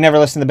never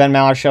listened to the Ben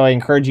Maller Show, I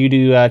encourage you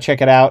to check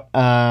it out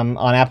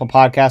on Apple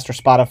Podcast or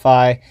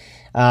Spotify.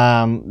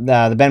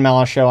 The Ben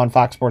Maller Show on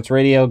Fox Sports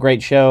Radio,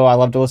 great show. I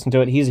love to listen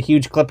to it. He's a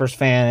huge Clippers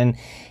fan, and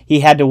he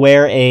had to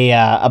wear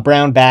a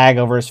brown bag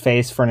over his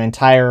face for an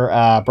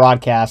entire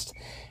broadcast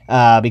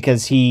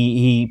because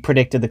he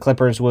predicted the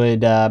Clippers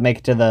would make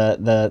it to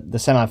the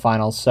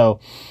semifinals. So,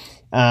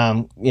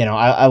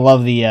 I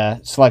love the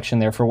selection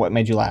there for what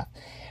made you laugh.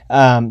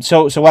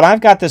 So what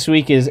I've got this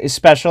week is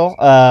special.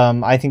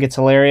 I think it's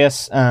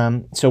hilarious.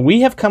 So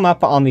we have come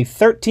up on the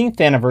 13th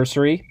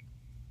anniversary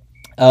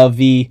of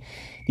the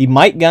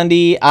Mike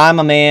Gundy "I'm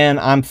a Man,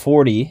 I'm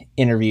 40"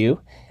 interview.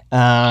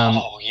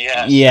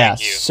 Yes. Yes.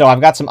 Thank you. So I've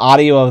got some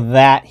audio of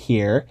that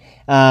here.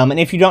 And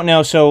if you don't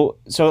know, short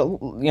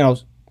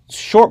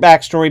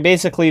backstory.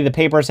 Basically, the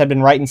papers had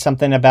been writing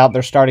something about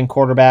their starting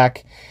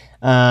quarterback.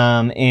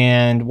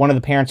 And one of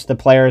the parents of the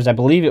players, I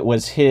believe it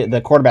was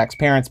the quarterback's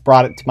parents,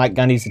 brought it to Mike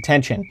Gundy's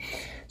attention.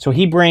 So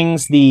he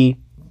brings the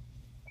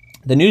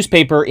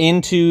newspaper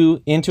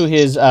into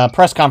his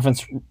press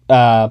conference,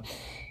 I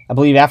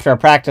believe after a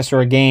practice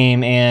or a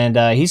game, and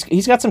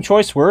he's got some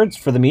choice words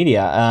for the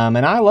media.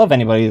 And I love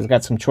anybody who's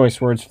got some choice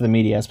words for the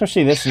media,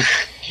 especially in this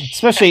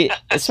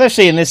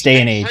day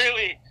and age.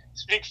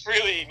 Speak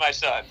freely, my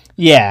son.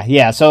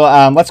 Yeah. So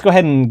let's go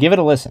ahead and give it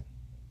a listen.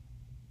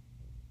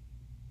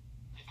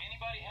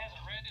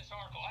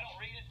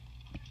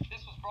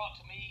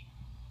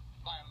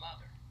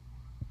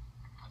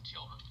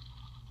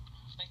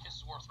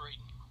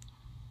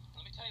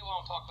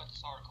 Talk about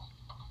this article.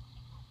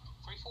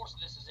 3/4 of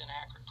this is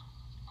inaccurate.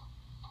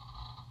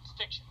 It's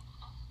fiction.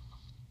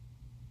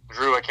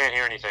 Drew, I can't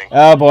hear anything.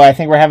 Oh boy, I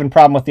think we're having a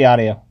problem with the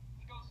audio.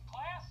 He goes to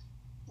class?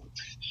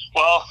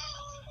 Well,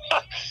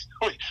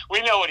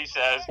 we know what he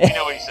says.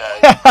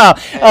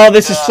 Oh,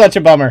 this is such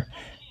a bummer.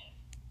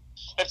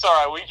 It's all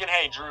right.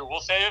 Hey, Drew,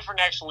 we'll save it for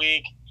next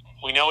week.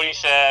 We know what he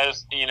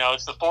says.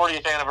 It's the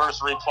 40th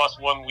anniversary plus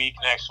 1 week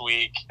next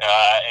week,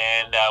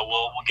 and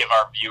we'll give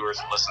our viewers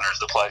and listeners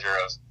the pleasure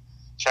of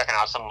checking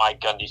out some Mike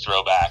Gundy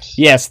throwbacks.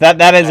 Yes,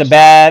 that is a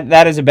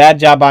bad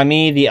job by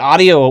me. The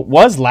audio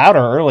was louder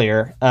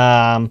earlier,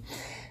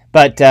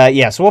 but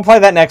so we'll play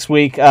that next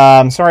week.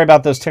 Sorry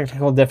about those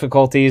technical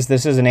difficulties.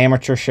 This is an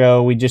amateur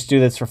show. We just do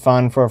this for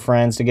fun for our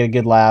friends to get a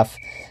good laugh.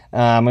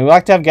 We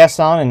like to have guests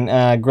on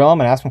and grill them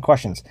and ask them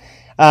questions.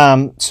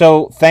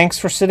 So thanks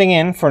for sitting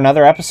in for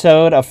another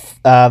episode of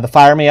the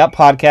Fire Me Up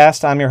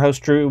podcast. I'm your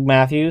host, Drew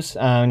Matthews,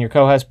 and your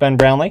co-host, Ben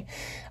Brownlee.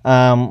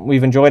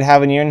 We've enjoyed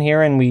having you in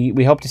here, and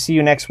we hope to see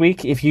you next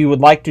week. If you would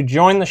like to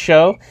join the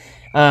show,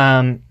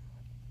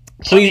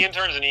 Send the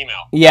interns an email.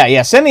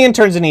 Yeah, send the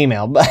interns an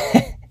email.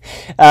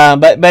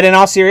 But in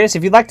all seriousness,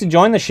 if you'd like to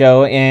join the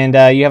show and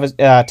you have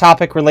a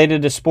topic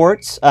related to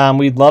sports,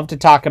 we'd love to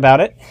talk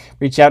about it.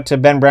 Reach out to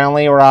Ben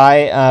Brownlee or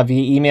I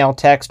via email,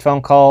 text,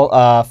 phone call,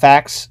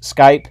 fax,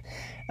 Skype.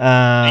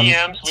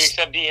 DMs. We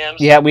accept DMs.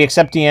 Yeah, we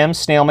accept DMs,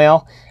 snail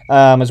mail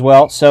as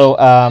well. So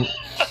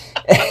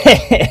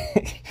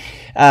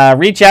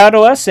reach out to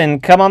us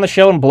and come on the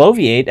show and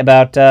bloviate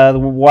about the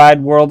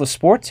wide world of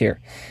sports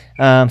here.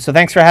 So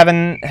thanks for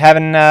having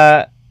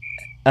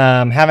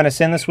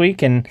us in this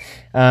week, and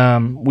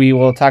we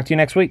will talk to you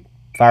next week.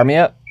 Fire me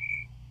up.